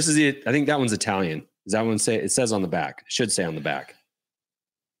 No, this is it. I think that one's Italian. Does that one say? It says on the back. It should say on the back.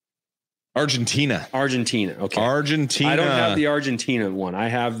 Argentina. Okay. Argentina. I don't have the Argentina one. I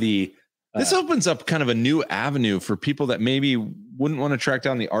have the. This opens up kind of a new avenue for people that maybe wouldn't want to track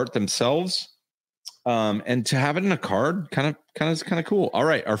down the art themselves, and to have it in a card, kind of cool. All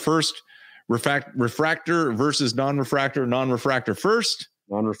right, our first refractor versus non-refractor. Non-refractor first.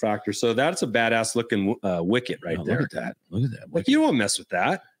 Non-refractor. So that's a badass looking wicket right there. Look at that. Like you won't mess with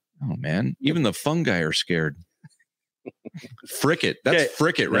that. Oh man, even the fungi are scared. Fricket. That's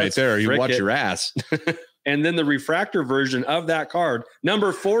Fricket right there. You watch your ass. And then the refractor version of that card,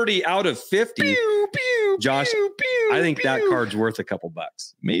 number 40 out of 50. Pew, pew, Josh, pew, pew, I think that pew. card's worth a couple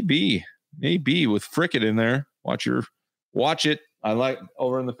bucks. Maybe with Fricket in there. Watch it. I like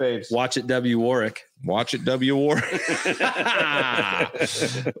over in the face. Watch it, W. Warwick. Watch it, W. Warwick.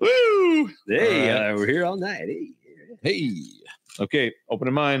 Woo! Hey, we're here all night. Hey. Okay,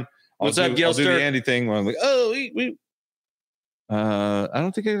 opening mine. What's up, Gilster? I'll do the Andy thing where I'm like, I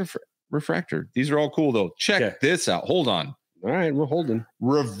don't think I have a refractor. These are all cool though. Check this out. Hold on. All right, we're holding.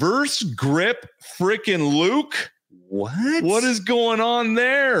 Reverse grip freaking Luke. What is going on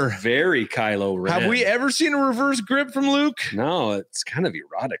there? Very Kylo Ren. Have we ever seen a reverse grip from Luke? No, it's kind of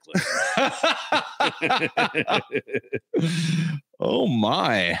erotic looking. Oh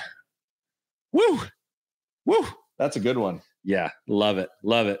my. Woo. That's a good one. Yeah, love it.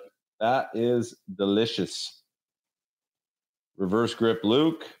 That is delicious. Reverse grip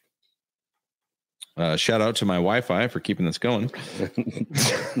Luke. Shout out to my Wi-Fi for keeping this going.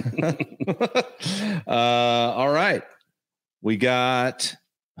 All right. We got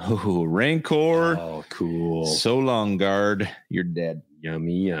Rancor. Oh, cool. So long, guard. You're dead.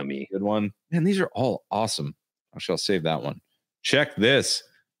 Yummy, yummy. Good one. Man, these are all awesome. I shall save that one. Check this.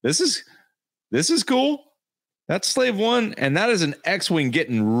 This is cool. That's Slave 1, and that is an X-Wing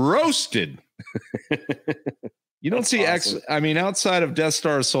getting roasted. You don't see awesome. Outside of Death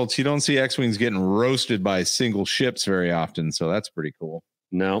Star assaults, you don't see X-Wings getting roasted by single ships very often. So that's pretty cool.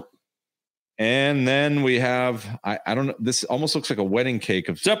 No. And then we have, I don't know, this almost looks like a wedding cake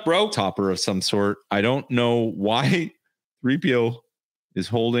of what's up, bro? Topper of some sort. I don't know why 3PO is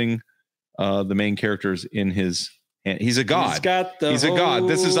holding the main characters in his hand. He's a god. He's a god.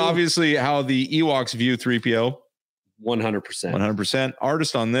 This is obviously how the Ewoks view 3PO. 100%. 100%.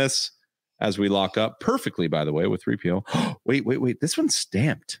 Artist on this as we lock up perfectly, by the way, with 3PO. Wait. This one's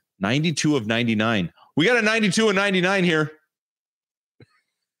stamped. 92 of 99. We got a 92 of 99 here.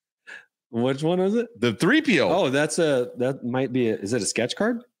 Which one is it? The 3PO. Oh, that might be is it a sketch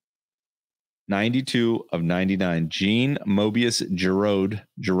card? 92 of 99. Jean Mobius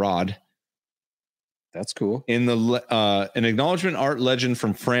Gerard. That's cool. In the an acknowledgement art legend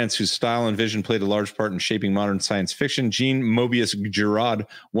from France, whose style and vision played a large part in shaping modern science fiction, Jean Mobius Gerard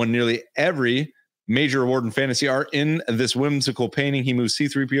won nearly every major award in fantasy art. In this whimsical painting, he moves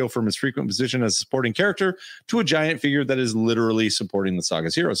C-3PO from his frequent position as a supporting character to a giant figure that is literally supporting the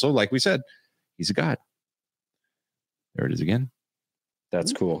saga's hero. So, like we said, he's a god. There it is again.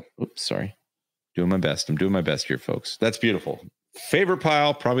 That's cool. Oops, sorry. Doing my best. I'm doing my best here, folks. That's beautiful. Favorite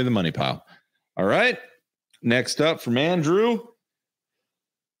pile, probably the money pile. All right. Next up from Andrew.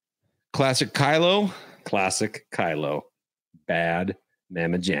 Classic Kylo. Bad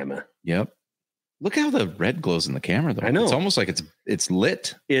Mama Jamma. Yep. Look how the red glows in the camera, though. I know. It's almost like it's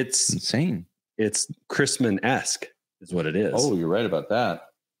lit. It's insane. It's Christman-esque is what it is. Oh, you're right about that.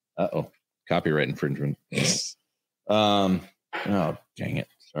 Uh-oh. Copyright infringement. Oh, dang it.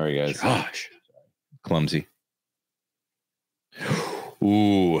 Sorry, guys. Gosh. Clumsy.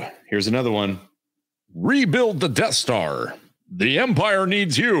 Ooh, here's another one. Rebuild the Death Star. The Empire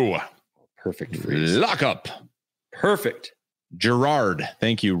needs you. Perfect freeze. Lock up. Perfect. Gerard.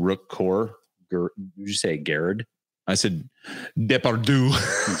 Thank you, Rook Core. Did you say Garrett? I said Depardieu.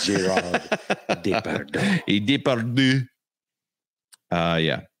 Gerard Depardieu. Depardieu.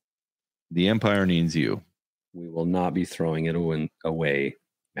 Yeah. The Empire needs you. We will not be throwing it away,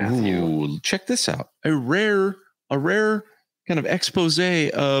 Matthew. Ooh, check this out. A rare kind of expose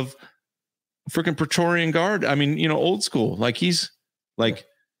of freaking Praetorian Guard. I mean, old school. Like he's like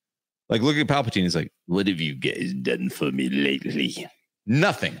look at Palpatine. He's like, what have you guys done for me lately?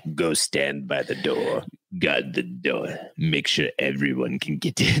 Nothing. Go stand by the door. Guard the door. Make sure everyone can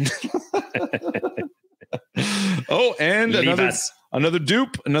get in. Oh, and another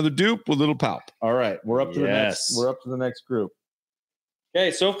dupe with little Palp. All right, we're up to the next group. Okay,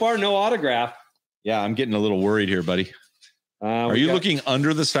 so far no autograph. Yeah, I'm getting a little worried here, buddy. Are you looking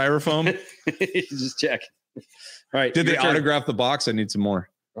under the styrofoam? Just check. All right. Did they autograph the box? I need some more.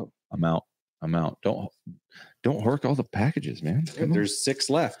 Oh. I'm out. Don't hork all the packages, man. There's 6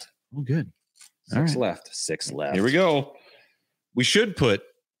 left. Oh, good. 6 left. 6 left. Here we go. We should put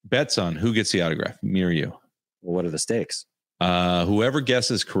bets on who gets the autograph, me or you. Well, what are the stakes? Whoever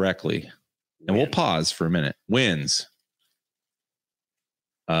guesses correctly, and we'll pause for a minute, wins.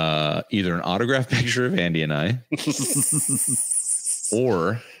 Either an autograph picture of Andy and I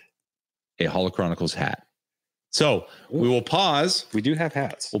or a Holochronicles hat. So we will pause. We do have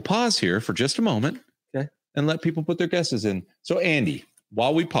hats. We'll pause here for just a moment. Okay. And let people put their guesses in. So Andy,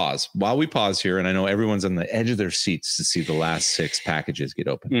 while we pause here, and I know everyone's on the edge of their seats to see the last 6 packages get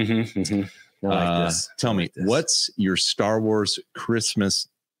open. Mm-hmm, mm-hmm. I like this. Tell me, what's your Star Wars Christmas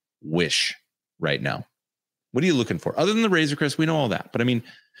wish right now? What are you looking for? Other than the Razor Crest, we know all that. But I mean,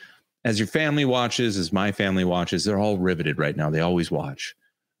 as your family watches, as my family watches, they're all riveted right now. They always watch.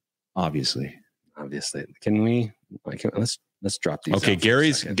 Obviously. Can we? Let's drop these. Okay,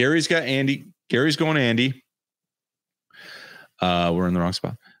 Gary's got Andy. Gary's going Andy. We're in the wrong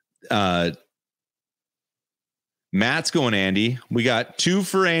spot. Matt's going Andy. We got 2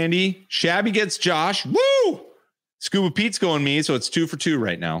 for Andy. Shabby gets Josh. Woo! Scuba Pete's going me, so it's 2 for 2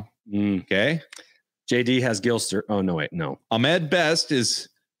 right now. Okay. JD has Gilster. Oh no, wait, no. Ahmed Best is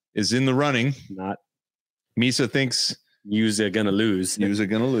in the running. Not. Misa thinks Yuza gonna lose.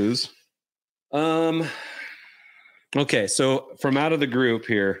 Okay, so from out of the group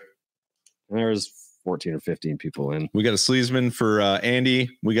here, there's 14 or 15 people in. We got a Sleesman for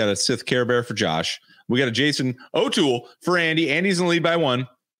Andy. We got a Sith Care Bear for Josh. We got a Jason O'Toole for Andy. Andy's in the lead by 1.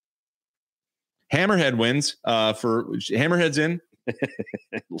 Hammerhead wins for Hammerhead's in.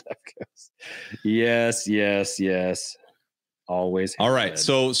 Yes. Always. All right.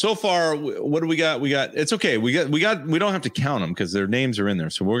 So far, what do we got? We don't have to count them because their names are in there.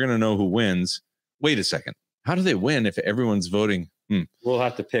 So we're going to know who wins. Wait a second. How do they win if everyone's voting? We'll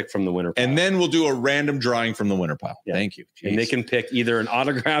have to pick from the winner pile. And then we'll do a random drawing from the winner pile. Yeah. Thank you. Jeez. And they can pick either an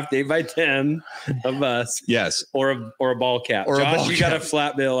autographed 8x10 of us. Yes. Or a ball cap. Or Josh, a ball you cap. got a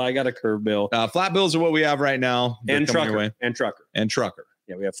flat bill. I got a curve bill. Flat bills are what we have right now. And trucker. And trucker.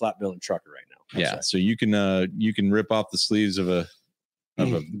 Yeah, we have flat bill and trucker right now. Yeah. So you can rip off the sleeves of a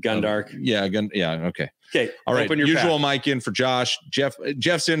Gundark. Okay. Okay. All right. Open your Usual pack. mic in for Josh.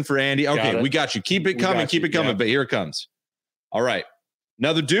 Jeff's in for Andy. Okay, we got you. Keep it coming. Yeah. But here it comes. All right.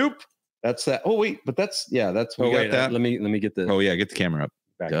 Another dupe. That's that. Oh wait, but that's we got that. Let me get the. Oh yeah, get the camera up.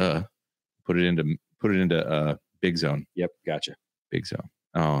 Back Duh. Put it into big zone. Yep, gotcha. Big zone.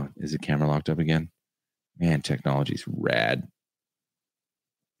 Oh, is the camera locked up again? Man, technology's rad.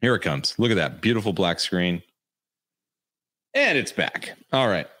 Here it comes. Look at that beautiful black screen. And it's back. All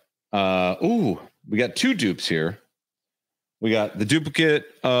right. We got 2 dupes here. We got the duplicate.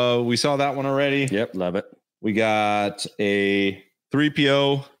 We saw that one already. Yep, love it. We got a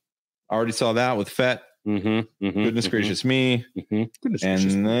 3PO. I already saw that with Fett. Goodness gracious me.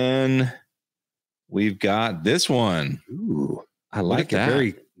 And then we've got this one. Ooh, I like it. That.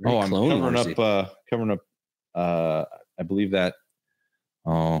 Very I'm clone covering up. I believe that.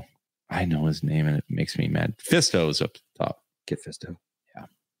 Oh, I know his name and it makes me mad. Fisto's up top. Kit Fisto. Yeah.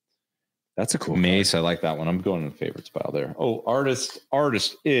 That's a cool Mace. I like that one. I'm going in the favorites pile there. Oh,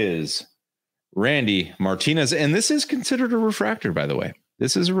 artist is Randy Martinez. And this is considered a refractor, by the way.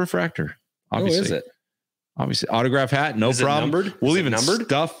 This is a refractor. Obviously. Oh, is it? Obviously. Autograph hat. No problem. Numbered? We'll even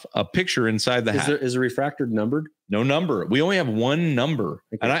stuff a picture inside the hat. Is a refractor numbered? No number. We only have 1 number.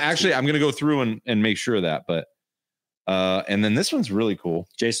 Okay. And I'm going to go through and make sure of that. But and then this one's really cool.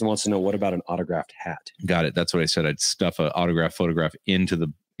 Jason wants to know, what about an autographed hat? Got it. That's what I said. I'd stuff an autograph photograph into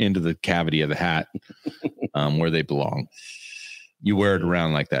the cavity of the hat where they belong. You wear it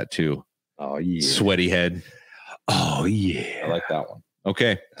around like that too. Oh yeah. Sweaty head. Oh yeah. I like that one.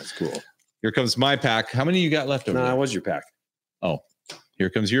 Okay. That's cool. Here comes my pack. How many you got left over? No, there? that was your pack. Oh, here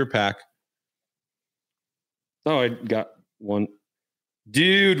comes your pack. Oh, I got one.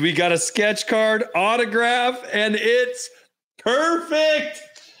 Dude, we got a sketch card autograph and it's perfect.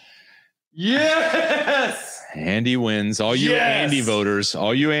 Yes. Andy wins. All you Andy voters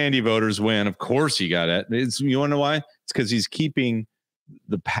win. Of course you got it. You want to know why? It's because he's keeping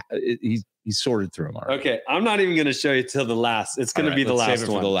he's sorted through them already. Okay, I'm not even going to show you till the last. It's going to be the last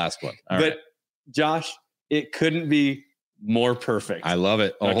one. For the last one. Josh, it couldn't be more perfect. I love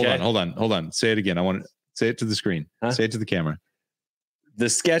it. Oh, okay. Hold on. Say it again. I want to say it to the screen. Huh? Say it to the camera. The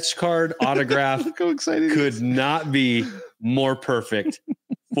sketch card autograph Look how excited could not be more perfect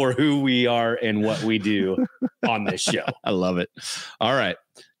for who we are and what we do on this show. I love it. All right.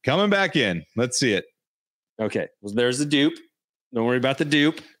 Coming back in. Let's see it. Okay. Well, there's the dupe. Don't worry about the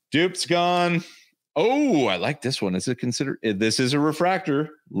dupe. Dupe's gone. Oh, I like this one. This is a refractor,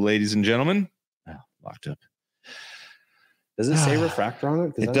 ladies and gentlemen. Oh, locked up. Does it say refractor on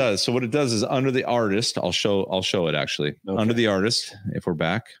it? It does. So what it does is under the artist, I'll show it actually. Okay. Under the artist, if we're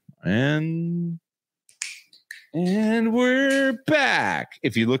back. And we're back.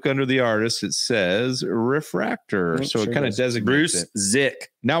 If you look under the artist, it says refractor. So it kind of designates Bruce it. Zick.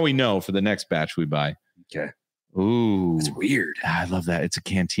 Now we know for the next batch we buy. Okay. Ooh. It's weird. I love that. It's a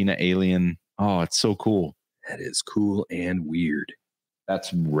Cantina alien. Oh, it's so cool. That is cool and weird.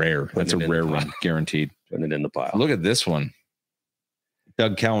 That's rare. That's a rare one, guaranteed. Putting it in the pile. Look at this one.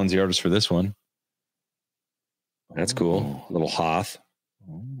 Doug Cowan's the artist for this one. That's cool. Little Hoth.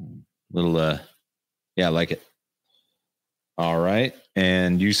 Little, yeah, I like it. All right.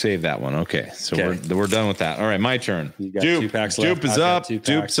 And you save that one. Okay. So we're done with that. All right. My turn. You got 2 packs left. Dupe is up.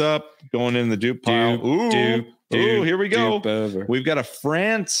 Dupe's up. Going in the dupe pile. Ooh, here we go. We've got a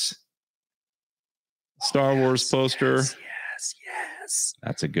France Star Wars poster. Yes.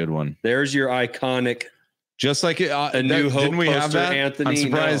 That's a good one. There's your iconic. Just like a New Hope didn't we poster, have that? Anthony. I'm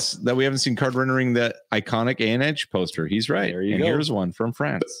surprised that we haven't seen card rendering that iconic A&H poster. He's right. There you go. Here's one from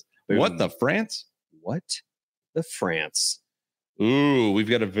France. Boom. What the France? What the France? Ooh, we've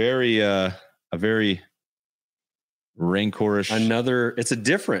got a very Rancorish. It's a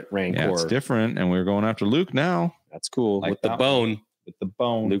different Rancor. Yeah, it's different, and we're going after Luke now. That's cool. With the bone. With the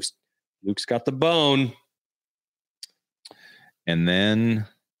bone. Luke's got the bone. And then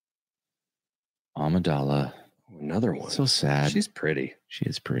Amidala. Another one. So sad. She's pretty. She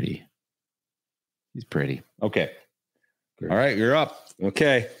is pretty. She's pretty. Okay. All right, you're up.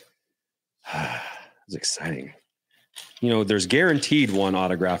 Okay. It's exciting. You know, there's guaranteed one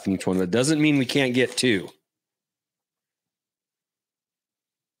autograph in each one. That doesn't mean we can't get two.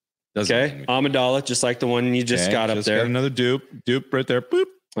 Okay. Amidala, just like the one you just got up there. Got another dupe. Dupe right there. Boop.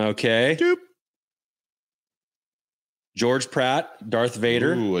 Okay. Dupe. George Pratt, Darth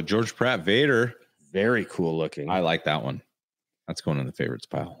Vader. Ooh, a George Pratt Vader. Very cool looking. I like that one. That's going in the favorites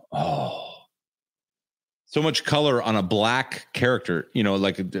pile. Oh. So much color on a black character, you know,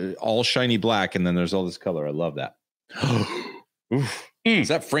 like all shiny black, and then there's all this color. I love that. Is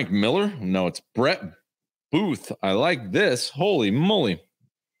that Frank Miller? No, it's Brett Booth. I like this. Holy moly.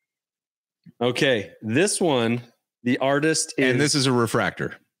 Okay, this one, the artist is... And this is a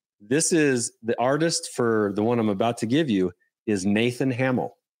refractor. This is the artist for the one I'm about to give you is Nathan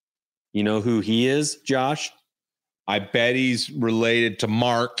Hamill. You know who he is, Josh? I bet he's related to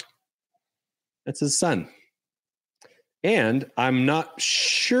Mark. That's his son. And I'm not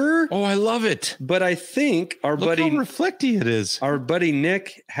sure. Oh, I love it. But I think our Look buddy how reflecty it is. Our buddy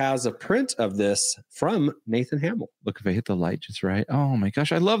Nick has a print of this from Nathan Hamill. Look, if I hit the light just right. Oh my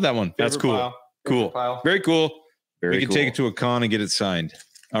gosh, I love that one. That's cool. Pile. Cool. Pile. Very cool. Very we can cool. take it to a con and get it signed.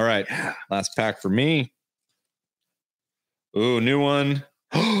 All right. Last pack for me. Ooh, new one.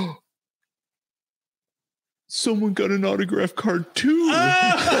 Someone got an autograph card too.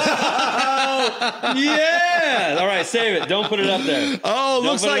 Oh, yeah. All right, save it. Don't put it up there. Oh,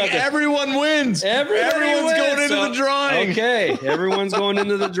 looks like everyone wins. Everyone's wins. going into the drawing. Okay, everyone's going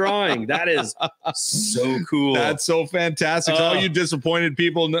into the drawing. That is so cool. That's so fantastic. All you disappointed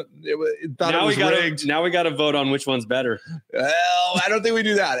people thought it was rigged. Now we got to vote on which one's better. Well, I don't think we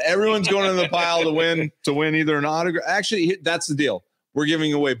do that. Everyone's going in the pile to win either an autograph. Actually, that's the deal. We're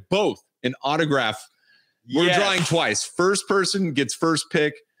giving away both an autograph. We're drawing twice. First person gets first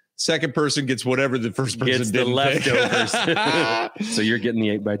pick. Second person gets whatever the first person gets did. The leftovers. So you're getting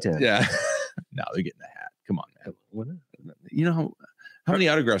the 8x10. Yeah. No, they're getting the hat. Come on, man. You know how many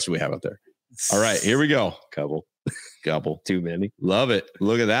autographs do we have out there? All right, here we go. Couple. Too many. Love it.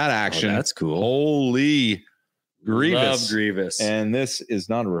 Look at that action. Oh, that's cool. Holy Grievous. Love Grievous. And this is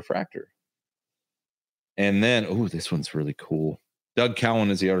not a refractor. And then, this one's really cool. Doug Cowan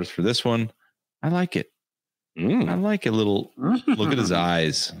is the artist for this one. I like it. I like a little look at his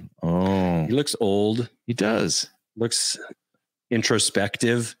eyes. Oh, he looks old. He does. Looks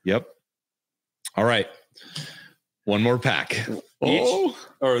introspective. Yep. All right. One more pack.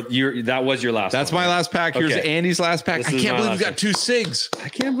 That was your last. That's one, my last pack. Here's Andy's last pack. I can't believe we got 2 SIGs. I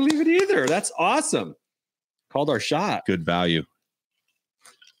can't believe it either. That's awesome. Called our shot. Good value.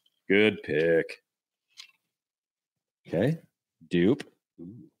 Good pick. Okay. Dupe.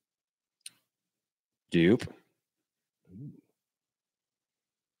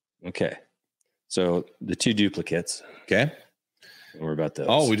 Okay. So the 2 duplicates. Okay. And we're about those.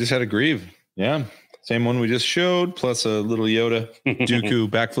 Oh, we just had a Grieve. Yeah. Same one we just showed, plus a little Yoda Dooku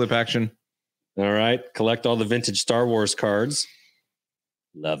backflip action. All right. Collect all the vintage Star Wars cards.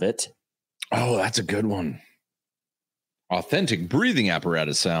 Love it. Oh, that's a good one. Authentic breathing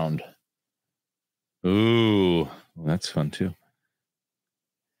apparatus sound. Ooh, that's fun too.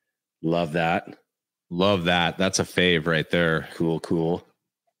 Love that. Love that. That's a fave right there. Cool.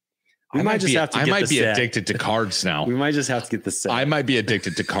 I might be addicted to cards now. We might just have to get the set. I might be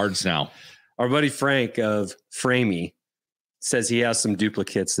addicted to cards now. Our buddy Frank of Framey says he has some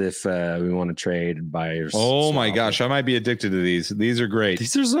duplicates if we want to trade and buy. Oh my gosh, I might be addicted to these. These are great.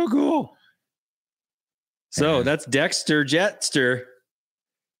 These are so cool. So that's Dexter Jetster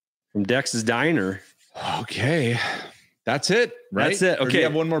from Dex's Diner. Okay. That's it, right? That's it. Okay. Okay. You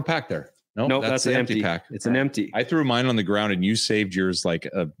have one more pack there. Nope, that's the an empty pack. It's an empty. I threw mine on the ground and you saved yours like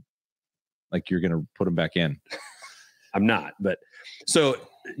you're going to put them back in. I'm not, but so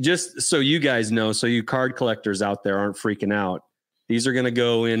just so you guys know, so you card collectors out there aren't freaking out. These are going to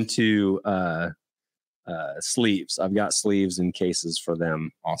go into sleeves. I've got sleeves and cases for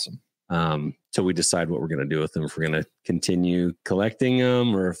them. Awesome. Till we decide what we're going to do with them. If we're going to continue collecting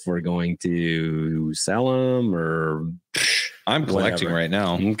them or if we're going to sell them or I'm collecting right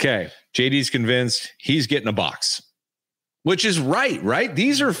now. Okay. JD's convinced he's getting a box, which is right?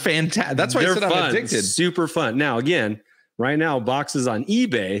 These are fantastic. That's why I said I'm addicted. Super fun. Now, again, right now, boxes on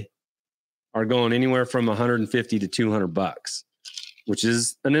eBay are going anywhere from $150 to $200, which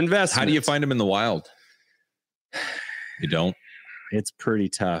is an investment. How do you find them in the wild? You don't? It's pretty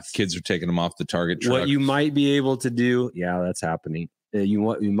tough. Kids are taking them off the Target truck. What you might be able to do, that's happening.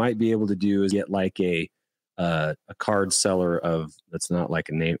 What you might be able to do is get like a card seller that's not like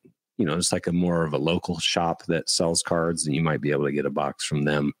a name, just like a more of a local shop that sells cards, and you might be able to get a box from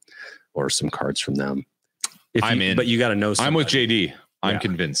them or some cards from them. I'm in. But you got to know somebody. I'm with JD. I'm Yeah.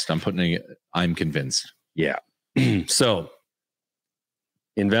 convinced. I'm convinced. Yeah. So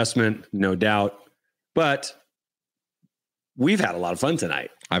investment, no doubt. But we've had a lot of fun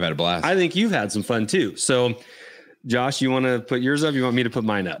tonight. I've had a blast. I think you've had some fun too. So, Josh, you want to put yours up? You want me to put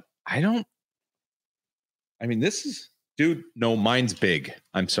mine up? Dude, no, mine's big.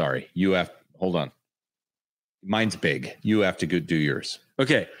 I'm sorry. Hold on. Mine's big. You have to go do yours.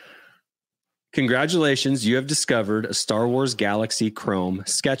 Okay. Congratulations. You have discovered a Star Wars Galaxy Chrome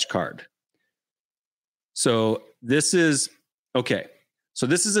sketch card. So this is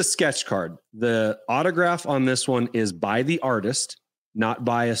a sketch card. The autograph on this one is by the artist, not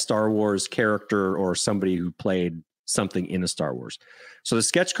by a Star Wars character or somebody who played something in a Star Wars. So the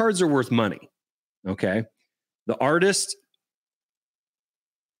sketch cards are worth money. Okay. The artist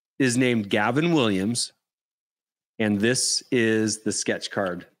is named Gavin Williams, and this is the sketch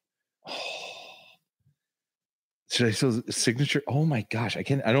card. Should I show the signature? Oh my gosh. I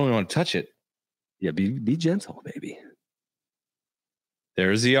don't even want to touch it. Yeah, be gentle, baby.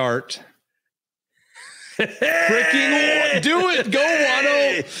 There's the art. Freaking do it. Go,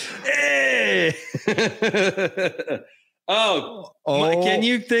 Watto. Hey. Can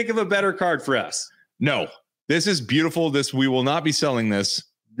you think of a better card for us? No. This is beautiful. We will not be selling this.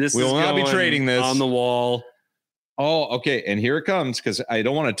 We will not be going trading this. on the wall. Oh, okay. And here it comes, because I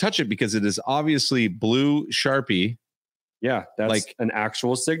don't want to touch it because it is obviously blue Sharpie. Yeah, that's like an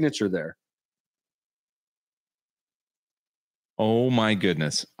actual signature there. Oh my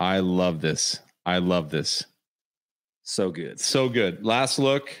goodness. I love this. So good. So good. Last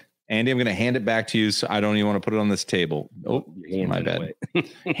look. Andy, I'm going to hand it back to you, so I don't even want to put it on this table. Oh, my bad.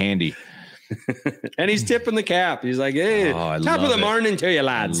 Handy. And he's tipping the cap. He's like, hey, top of the morning to you,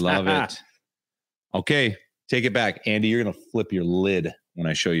 lads. I love it. Okay, take it back. Andy, you're going to flip your lid when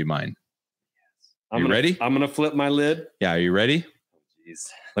I show you mine. You ready? I'm going to flip my lid. Yeah, are you ready? Jeez.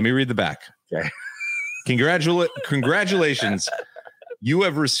 Let me read the back. Okay. Congratulations. You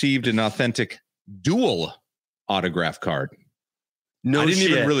have received an authentic dual autograph card. No, I didn't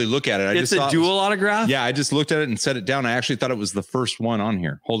even really look at it. It's a dual autograph? Yeah, I just looked at it and set it down. I actually thought it was the first one on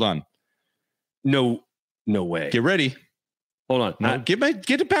here. Hold on. No way. Get ready. Hold on. No, get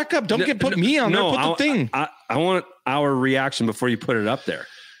it back up. Don't put me on there. Put the thing. I want our reaction before you put it up there.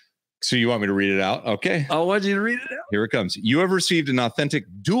 So you want me to read it out? Okay. I want you to read it out. Here it comes. You have received an authentic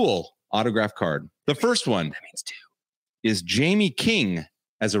dual autograph card. The first one That means two. is Jamie King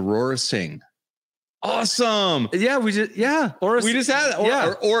as Aurora Singh. Awesome. Yeah, we just had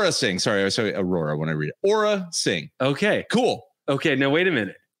Aura Singh. Sorry, Aurora when I read it. Aura Singh. Okay. Cool. Okay, now wait a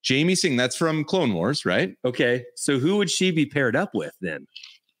minute. Jamie Singh, that's from Clone Wars, right? Okay. So who would she be paired up with then?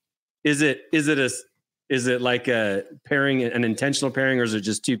 Is it like a pairing, an intentional pairing, or is it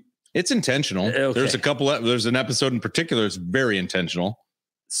just two? It's intentional. Okay. There's an episode in particular that's very intentional.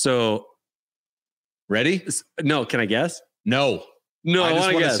 So ready? No, can I guess? No. I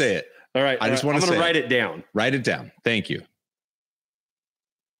just want to say it. All right. I just want to say write it down. Write it down. Thank you.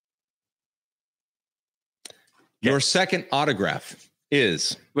 Your second autograph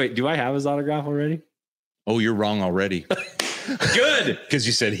is. Wait, do I have his autograph already? Oh, you're wrong already. Good. Because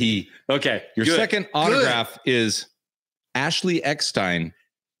you said he. Okay. Your second autograph is Ashley Eckstein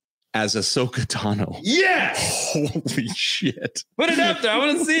as Ahsoka Tano. Yes. Holy shit. Put it up there. I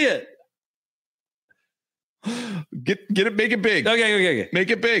want to see it. Get it, make it big. Okay. Make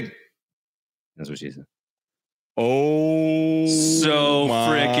it big. That's what she said. Oh, so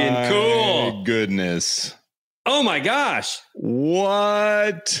freaking cool. Goodness. Oh my gosh.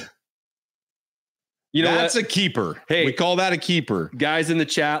 What? You know that's a keeper. Hey, we call that a keeper. Guys in the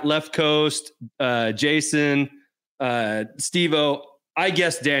chat, Left Coast, Jason, Steve-O, I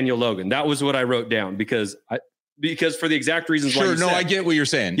guess Daniel Logan. That was what I wrote down because for the exact reasons. Sure. No, I get what you're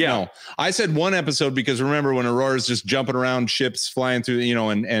saying. Yeah. No, I said one episode because remember when Aurora's just jumping around, ships flying through,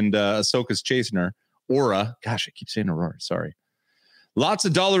 and Ahsoka's chasing her. Aura. Gosh, I keep saying Aurora. Sorry. Lots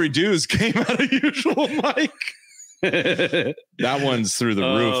of dollary dues came out of usual Mike. That one's through the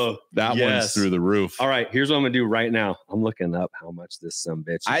roof. One's through the roof. All right, here's what I'm gonna do right now. I'm looking up how much this some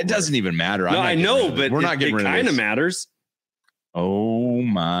bitch. It doesn't even matter. No, I know, but we're not getting rid of it. Kind of matters. Oh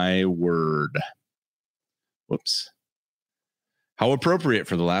my word! Whoops. How appropriate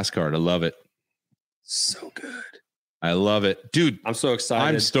for the last card. I love it. So good. I love it, dude. I'm so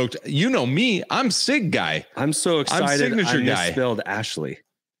excited. I'm stoked. You know me. I'm SIG guy. I'm so excited. I'm signature guy. Misspelled Ashley.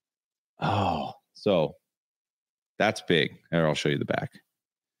 Oh, so that's big. Here, I'll show you the back.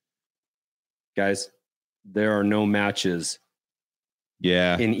 Guys, there are no matches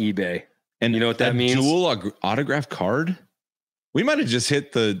Yeah. in eBay. And you know what that means? Dual autograph card. We might have just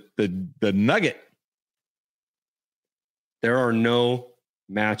hit the nugget. There are no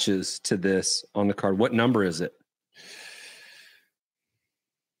matches to this on the card. What number is it?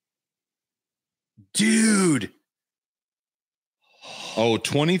 Dude. Oh,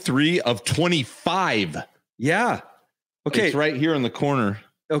 23 of 25. Yeah. Okay. It's right here in the corner.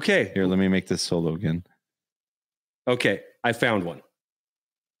 Okay. Here, let me make this solo again. Okay. I found one.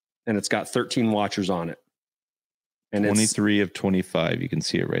 And it's got 13 watchers on it. And 23 of 25. You can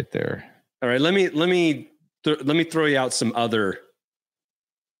see it right there. All right. Let me throw you out some other.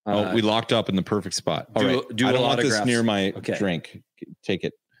 We locked up in the perfect spot. All right. I don't want this near my drink. Take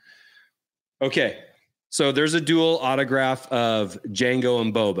it. Okay. So there's a dual autograph of Django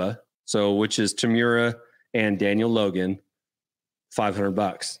and Boba. So which is Tamura and Daniel Logan,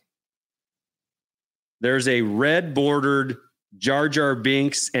 $500. There's a red bordered Jar Jar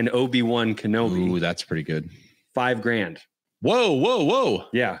Binks and Obi-Wan Kenobi. Ooh, that's pretty good. $5,000. Whoa.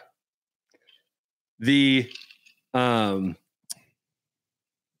 Yeah. The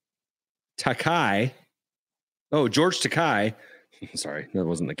Takai. Oh, George Takai. Sorry, that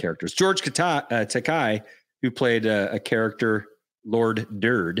wasn't the characters. George Takai, who played a character, Lord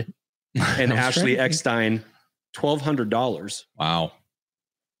Durd, and Ashley Eckstein, $1,200. Wow.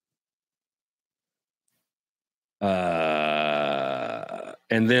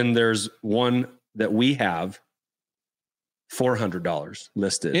 And then there's one that we have, $400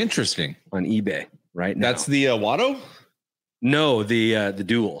 listed. Interesting. On eBay right now. That's the Watto? No, the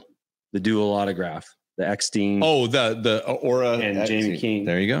dual autograph. The Eckstein. Oh, the Aura and Jamie King.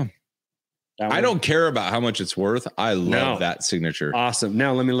 There you go. I don't care about how much it's worth. I love that signature. Awesome.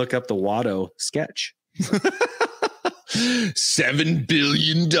 Now let me look up the Watto sketch. $7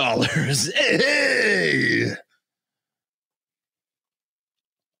 billion. Hey!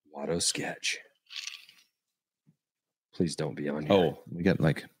 Watto sketch. Please don't be on here. Oh, we got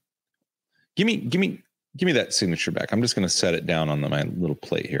give me that signature back. I'm just going to set it down on my little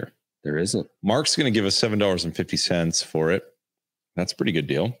plate here. There isn't. Mark's going to give us $7.50 for it. That's a pretty good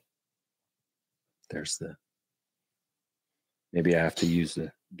deal. There's maybe I have to use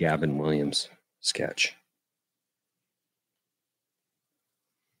the Gavin Williams sketch.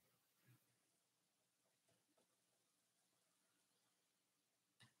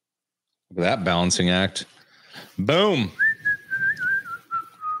 Look at that balancing act. Boom.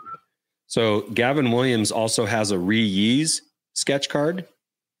 So Gavin Williams also has a Re-Yeez sketch card.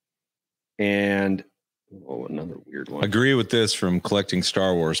 And another weird one. Agree with this from Collecting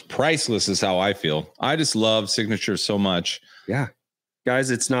Star Wars. Priceless is how I feel. I just love signatures so much. Yeah. Guys,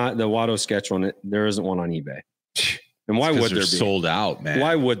 it's not the Watto sketch one. There isn't one on eBay. And why would there be? Sold out, man.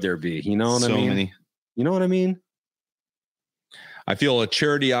 Why would there be? You know what I mean? Many. You know what I mean? I feel a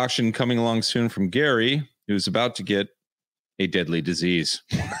charity auction coming along soon from Gary, who's about to get a deadly disease.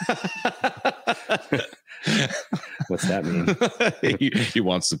 What's that mean? he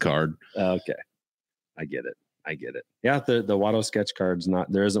wants the card. Okay. I get it. Yeah, the Watto sketch card's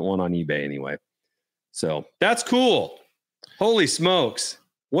there isn't one on eBay anyway. So that's cool. Holy smokes.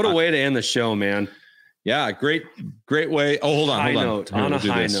 What a way to end the show, man. Yeah, great way. Oh, hold on. On a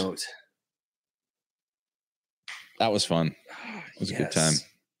high note. That was fun. It was a good time.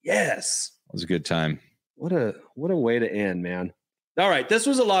 Yes. It was a good time. What a way to end, man. All right. This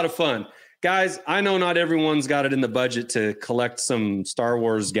was a lot of fun. Guys, I know not everyone's got it in the budget to collect some Star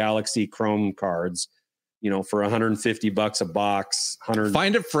Wars Galaxy Chrome cards, for $150 a box.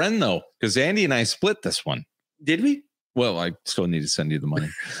 Find a friend, though, because Andy and I split this one. Did we? Well, I still need to send you the money.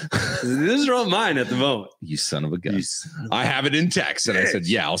 These are all mine at the moment. You son of a gun. I have it in text, and I said,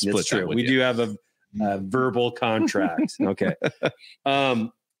 yeah, I'll split that with you. We do have a verbal contract. Okay.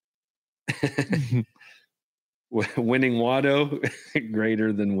 Winning Watto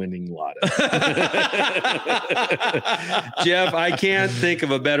greater than winning Lotto. Jeff, I can't think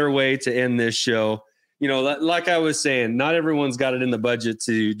of a better way to end this show. Like I was saying, not everyone's got it in the budget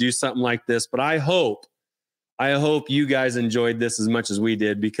to do something like this, but I hope you guys enjoyed this as much as we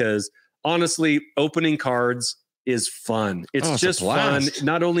did, because honestly, opening cards is fun. It's just fun.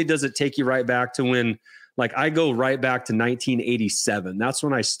 Not only does it take you right back to when, I go right back to 1987. That's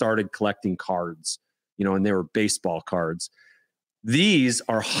when I started collecting cards. And they were baseball cards. These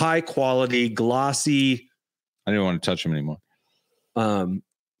are high quality, glossy. I didn't want to touch them anymore.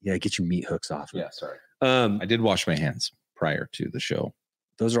 Yeah, get your meat hooks off. Yeah, sorry. I did wash my hands prior to the show.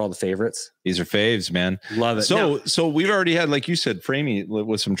 Those are all the favorites. These are faves, man. Love it. So we've already had, like you said, framing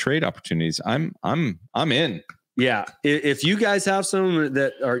with some trade opportunities. I'm in. Yeah, if you guys have some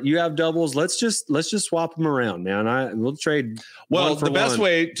that are you have doubles, let's just swap them around, man. We'll trade. Well, one for the best one.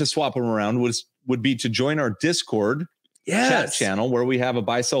 way to swap them around would be to join our Discord chat channel where we have a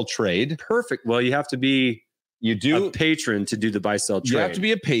buy sell trade. Perfect. Well, you have to be a patron to do the buy sell trade. You have to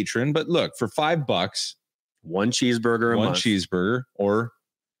be a patron, but look, for $5, one cheeseburger a month. One cheeseburger or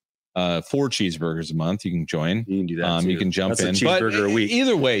 4 cheeseburgers a month. You can join. You can do that. You can jump That's in. A cheeseburger a week.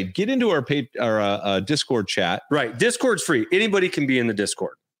 Either way, get into our Discord chat. Right. Discord's free. Anybody can be in the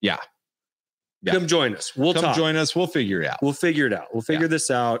Discord. Yeah. Come join us. We'll talk. Join us. We'll figure it out. We'll figure it out. We'll figure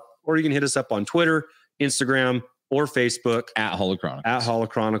this out. Or you can hit us up on Twitter, Instagram, or Facebook at Holochronicles. At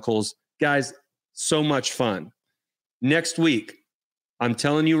Holochronicles. Guys, so much fun. Next week, I'm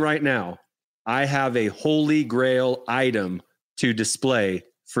telling you right now, I have a holy grail item to display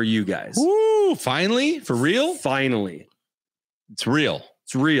for you guys. Woo! Finally? For real? Finally. It's real.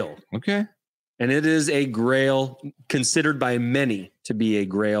 It's real. Okay. And it is a grail, considered by many to be a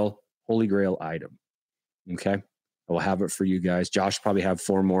grail, holy grail item. Okay. I will have it for you guys. Josh probably have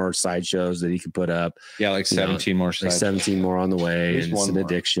 4 more sideshows that he can put up. Yeah, like 17 more. Like 17 more on the way. There's and it's an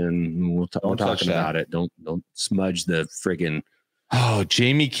addiction. We're talking about it. Don't smudge the friggin'. Oh,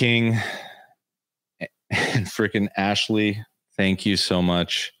 Jamie King and freaking Ashley. Thank you so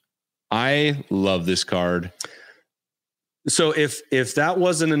much. I love this card. So if that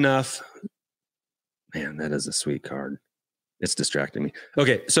wasn't enough, man, that is a sweet card. It's distracting me.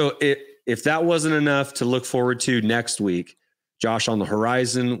 Okay, so if that wasn't enough to look forward to next week, Josh, on the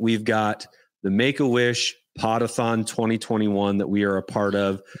horizon, we've got the Make-A-Wish Podathon 2021 that we are a part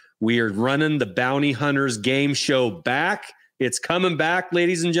of. We are running the Bounty Hunters game show back. It's coming back,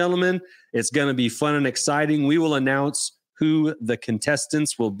 ladies and gentlemen. It's going to be fun and exciting. We will announce who the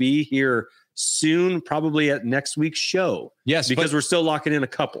contestants will be here soon, probably at next week's show. Yes, because we're still locking in a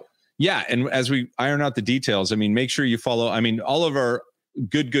couple. Yeah, and as we iron out the details, I mean, make sure you follow. I mean, all of our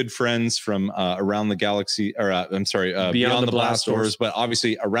good friends from around the galaxy, or Beyond the Blast Doors, but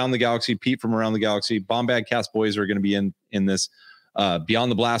obviously Around the Galaxy, Pete from Around the Galaxy, Bombad Cast Boys are going to be in this.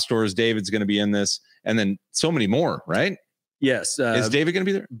 Beyond the Blast Doors, David's going to be in this, and then so many more, right? Yes. Is David going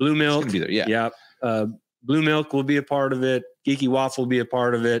to be there? Blue Milk. He's going to be there. Yeah. Yeah. Blue Milk will be a part of it. Geeky Waffle will be a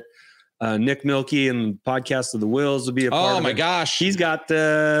part of it. Nick Milky and Podcast of the Wills will be a part of it. Oh my gosh. He's got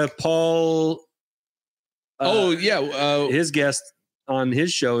Paul. His guest on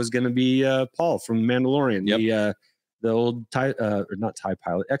his show is going to be Paul from Mandalorian. Yep. The old not TIE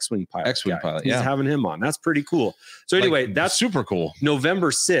pilot, X-Wing pilot. X-Wing pilot. He's having him on. That's pretty cool. So anyway, that's super cool.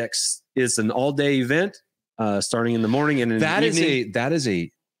 November 6th is an all-day event starting in the morning and in that the evening. That is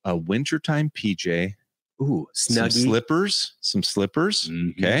a wintertime PJ. Ooh, snuggie. Some slippers.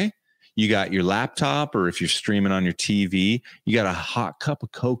 Mm-hmm. Okay. You got your laptop, or if you're streaming on your TV, you got a hot cup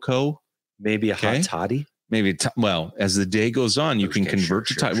of cocoa. Maybe a hot toddy. Maybe, as the day goes on, you can convert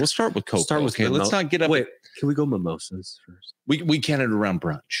to toddy. We'll start with cocoa. Let's not get up. Wait, can we go mimosas first? We can it around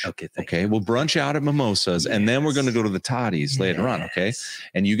brunch. Okay. We'll brunch out at mimosas, and then we're going to go to the toddies later on. Okay.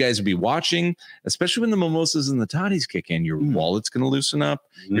 And you guys will be watching, especially when the mimosas and the toddies kick in. Your wallet's going to loosen up.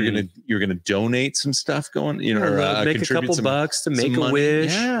 You're gonna donate some stuff going. Make a couple bucks to make a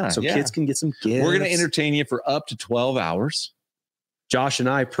wish, so kids can get some gifts. We're going to entertain you for up to 12 hours. Josh and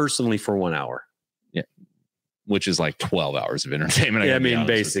I personally for 1 hour. Yeah. Which is like 12 hours of entertainment. I mean,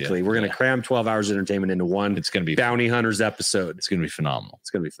 basically, we're going to cram 12 hours of entertainment into one. It's going to be Bounty Hunters episode. It's going to be phenomenal.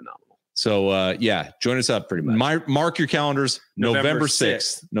 So, join us up pretty much. Mark your calendars. November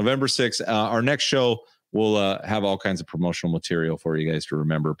 6th. November 6th. Our next show, we'll have all kinds of promotional material for you guys to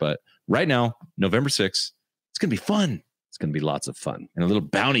remember. But right now, November 6th, it's going to be fun. It's going to be lots of fun and a little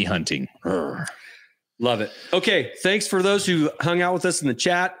bounty hunting. Love it. Okay. Thanks for those who hung out with us in the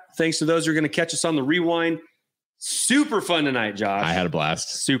chat. Thanks to those who are going to catch us on the rewind. Super fun tonight, Josh. I had a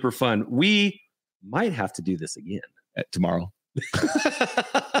blast. Super fun. We might have to do this again tomorrow.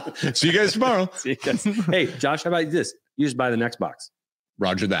 See you guys tomorrow. Hey, Josh, how about this? You just buy the next box.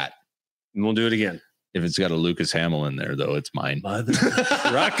 Roger that. And we'll do it again. If it's got a Lucas Hamill in there, though, it's mine. Mother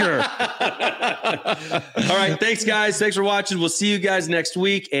trucker. All right. Thanks, guys. Thanks for watching. We'll see you guys next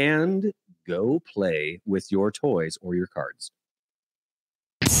week. And go play with your toys or your cards.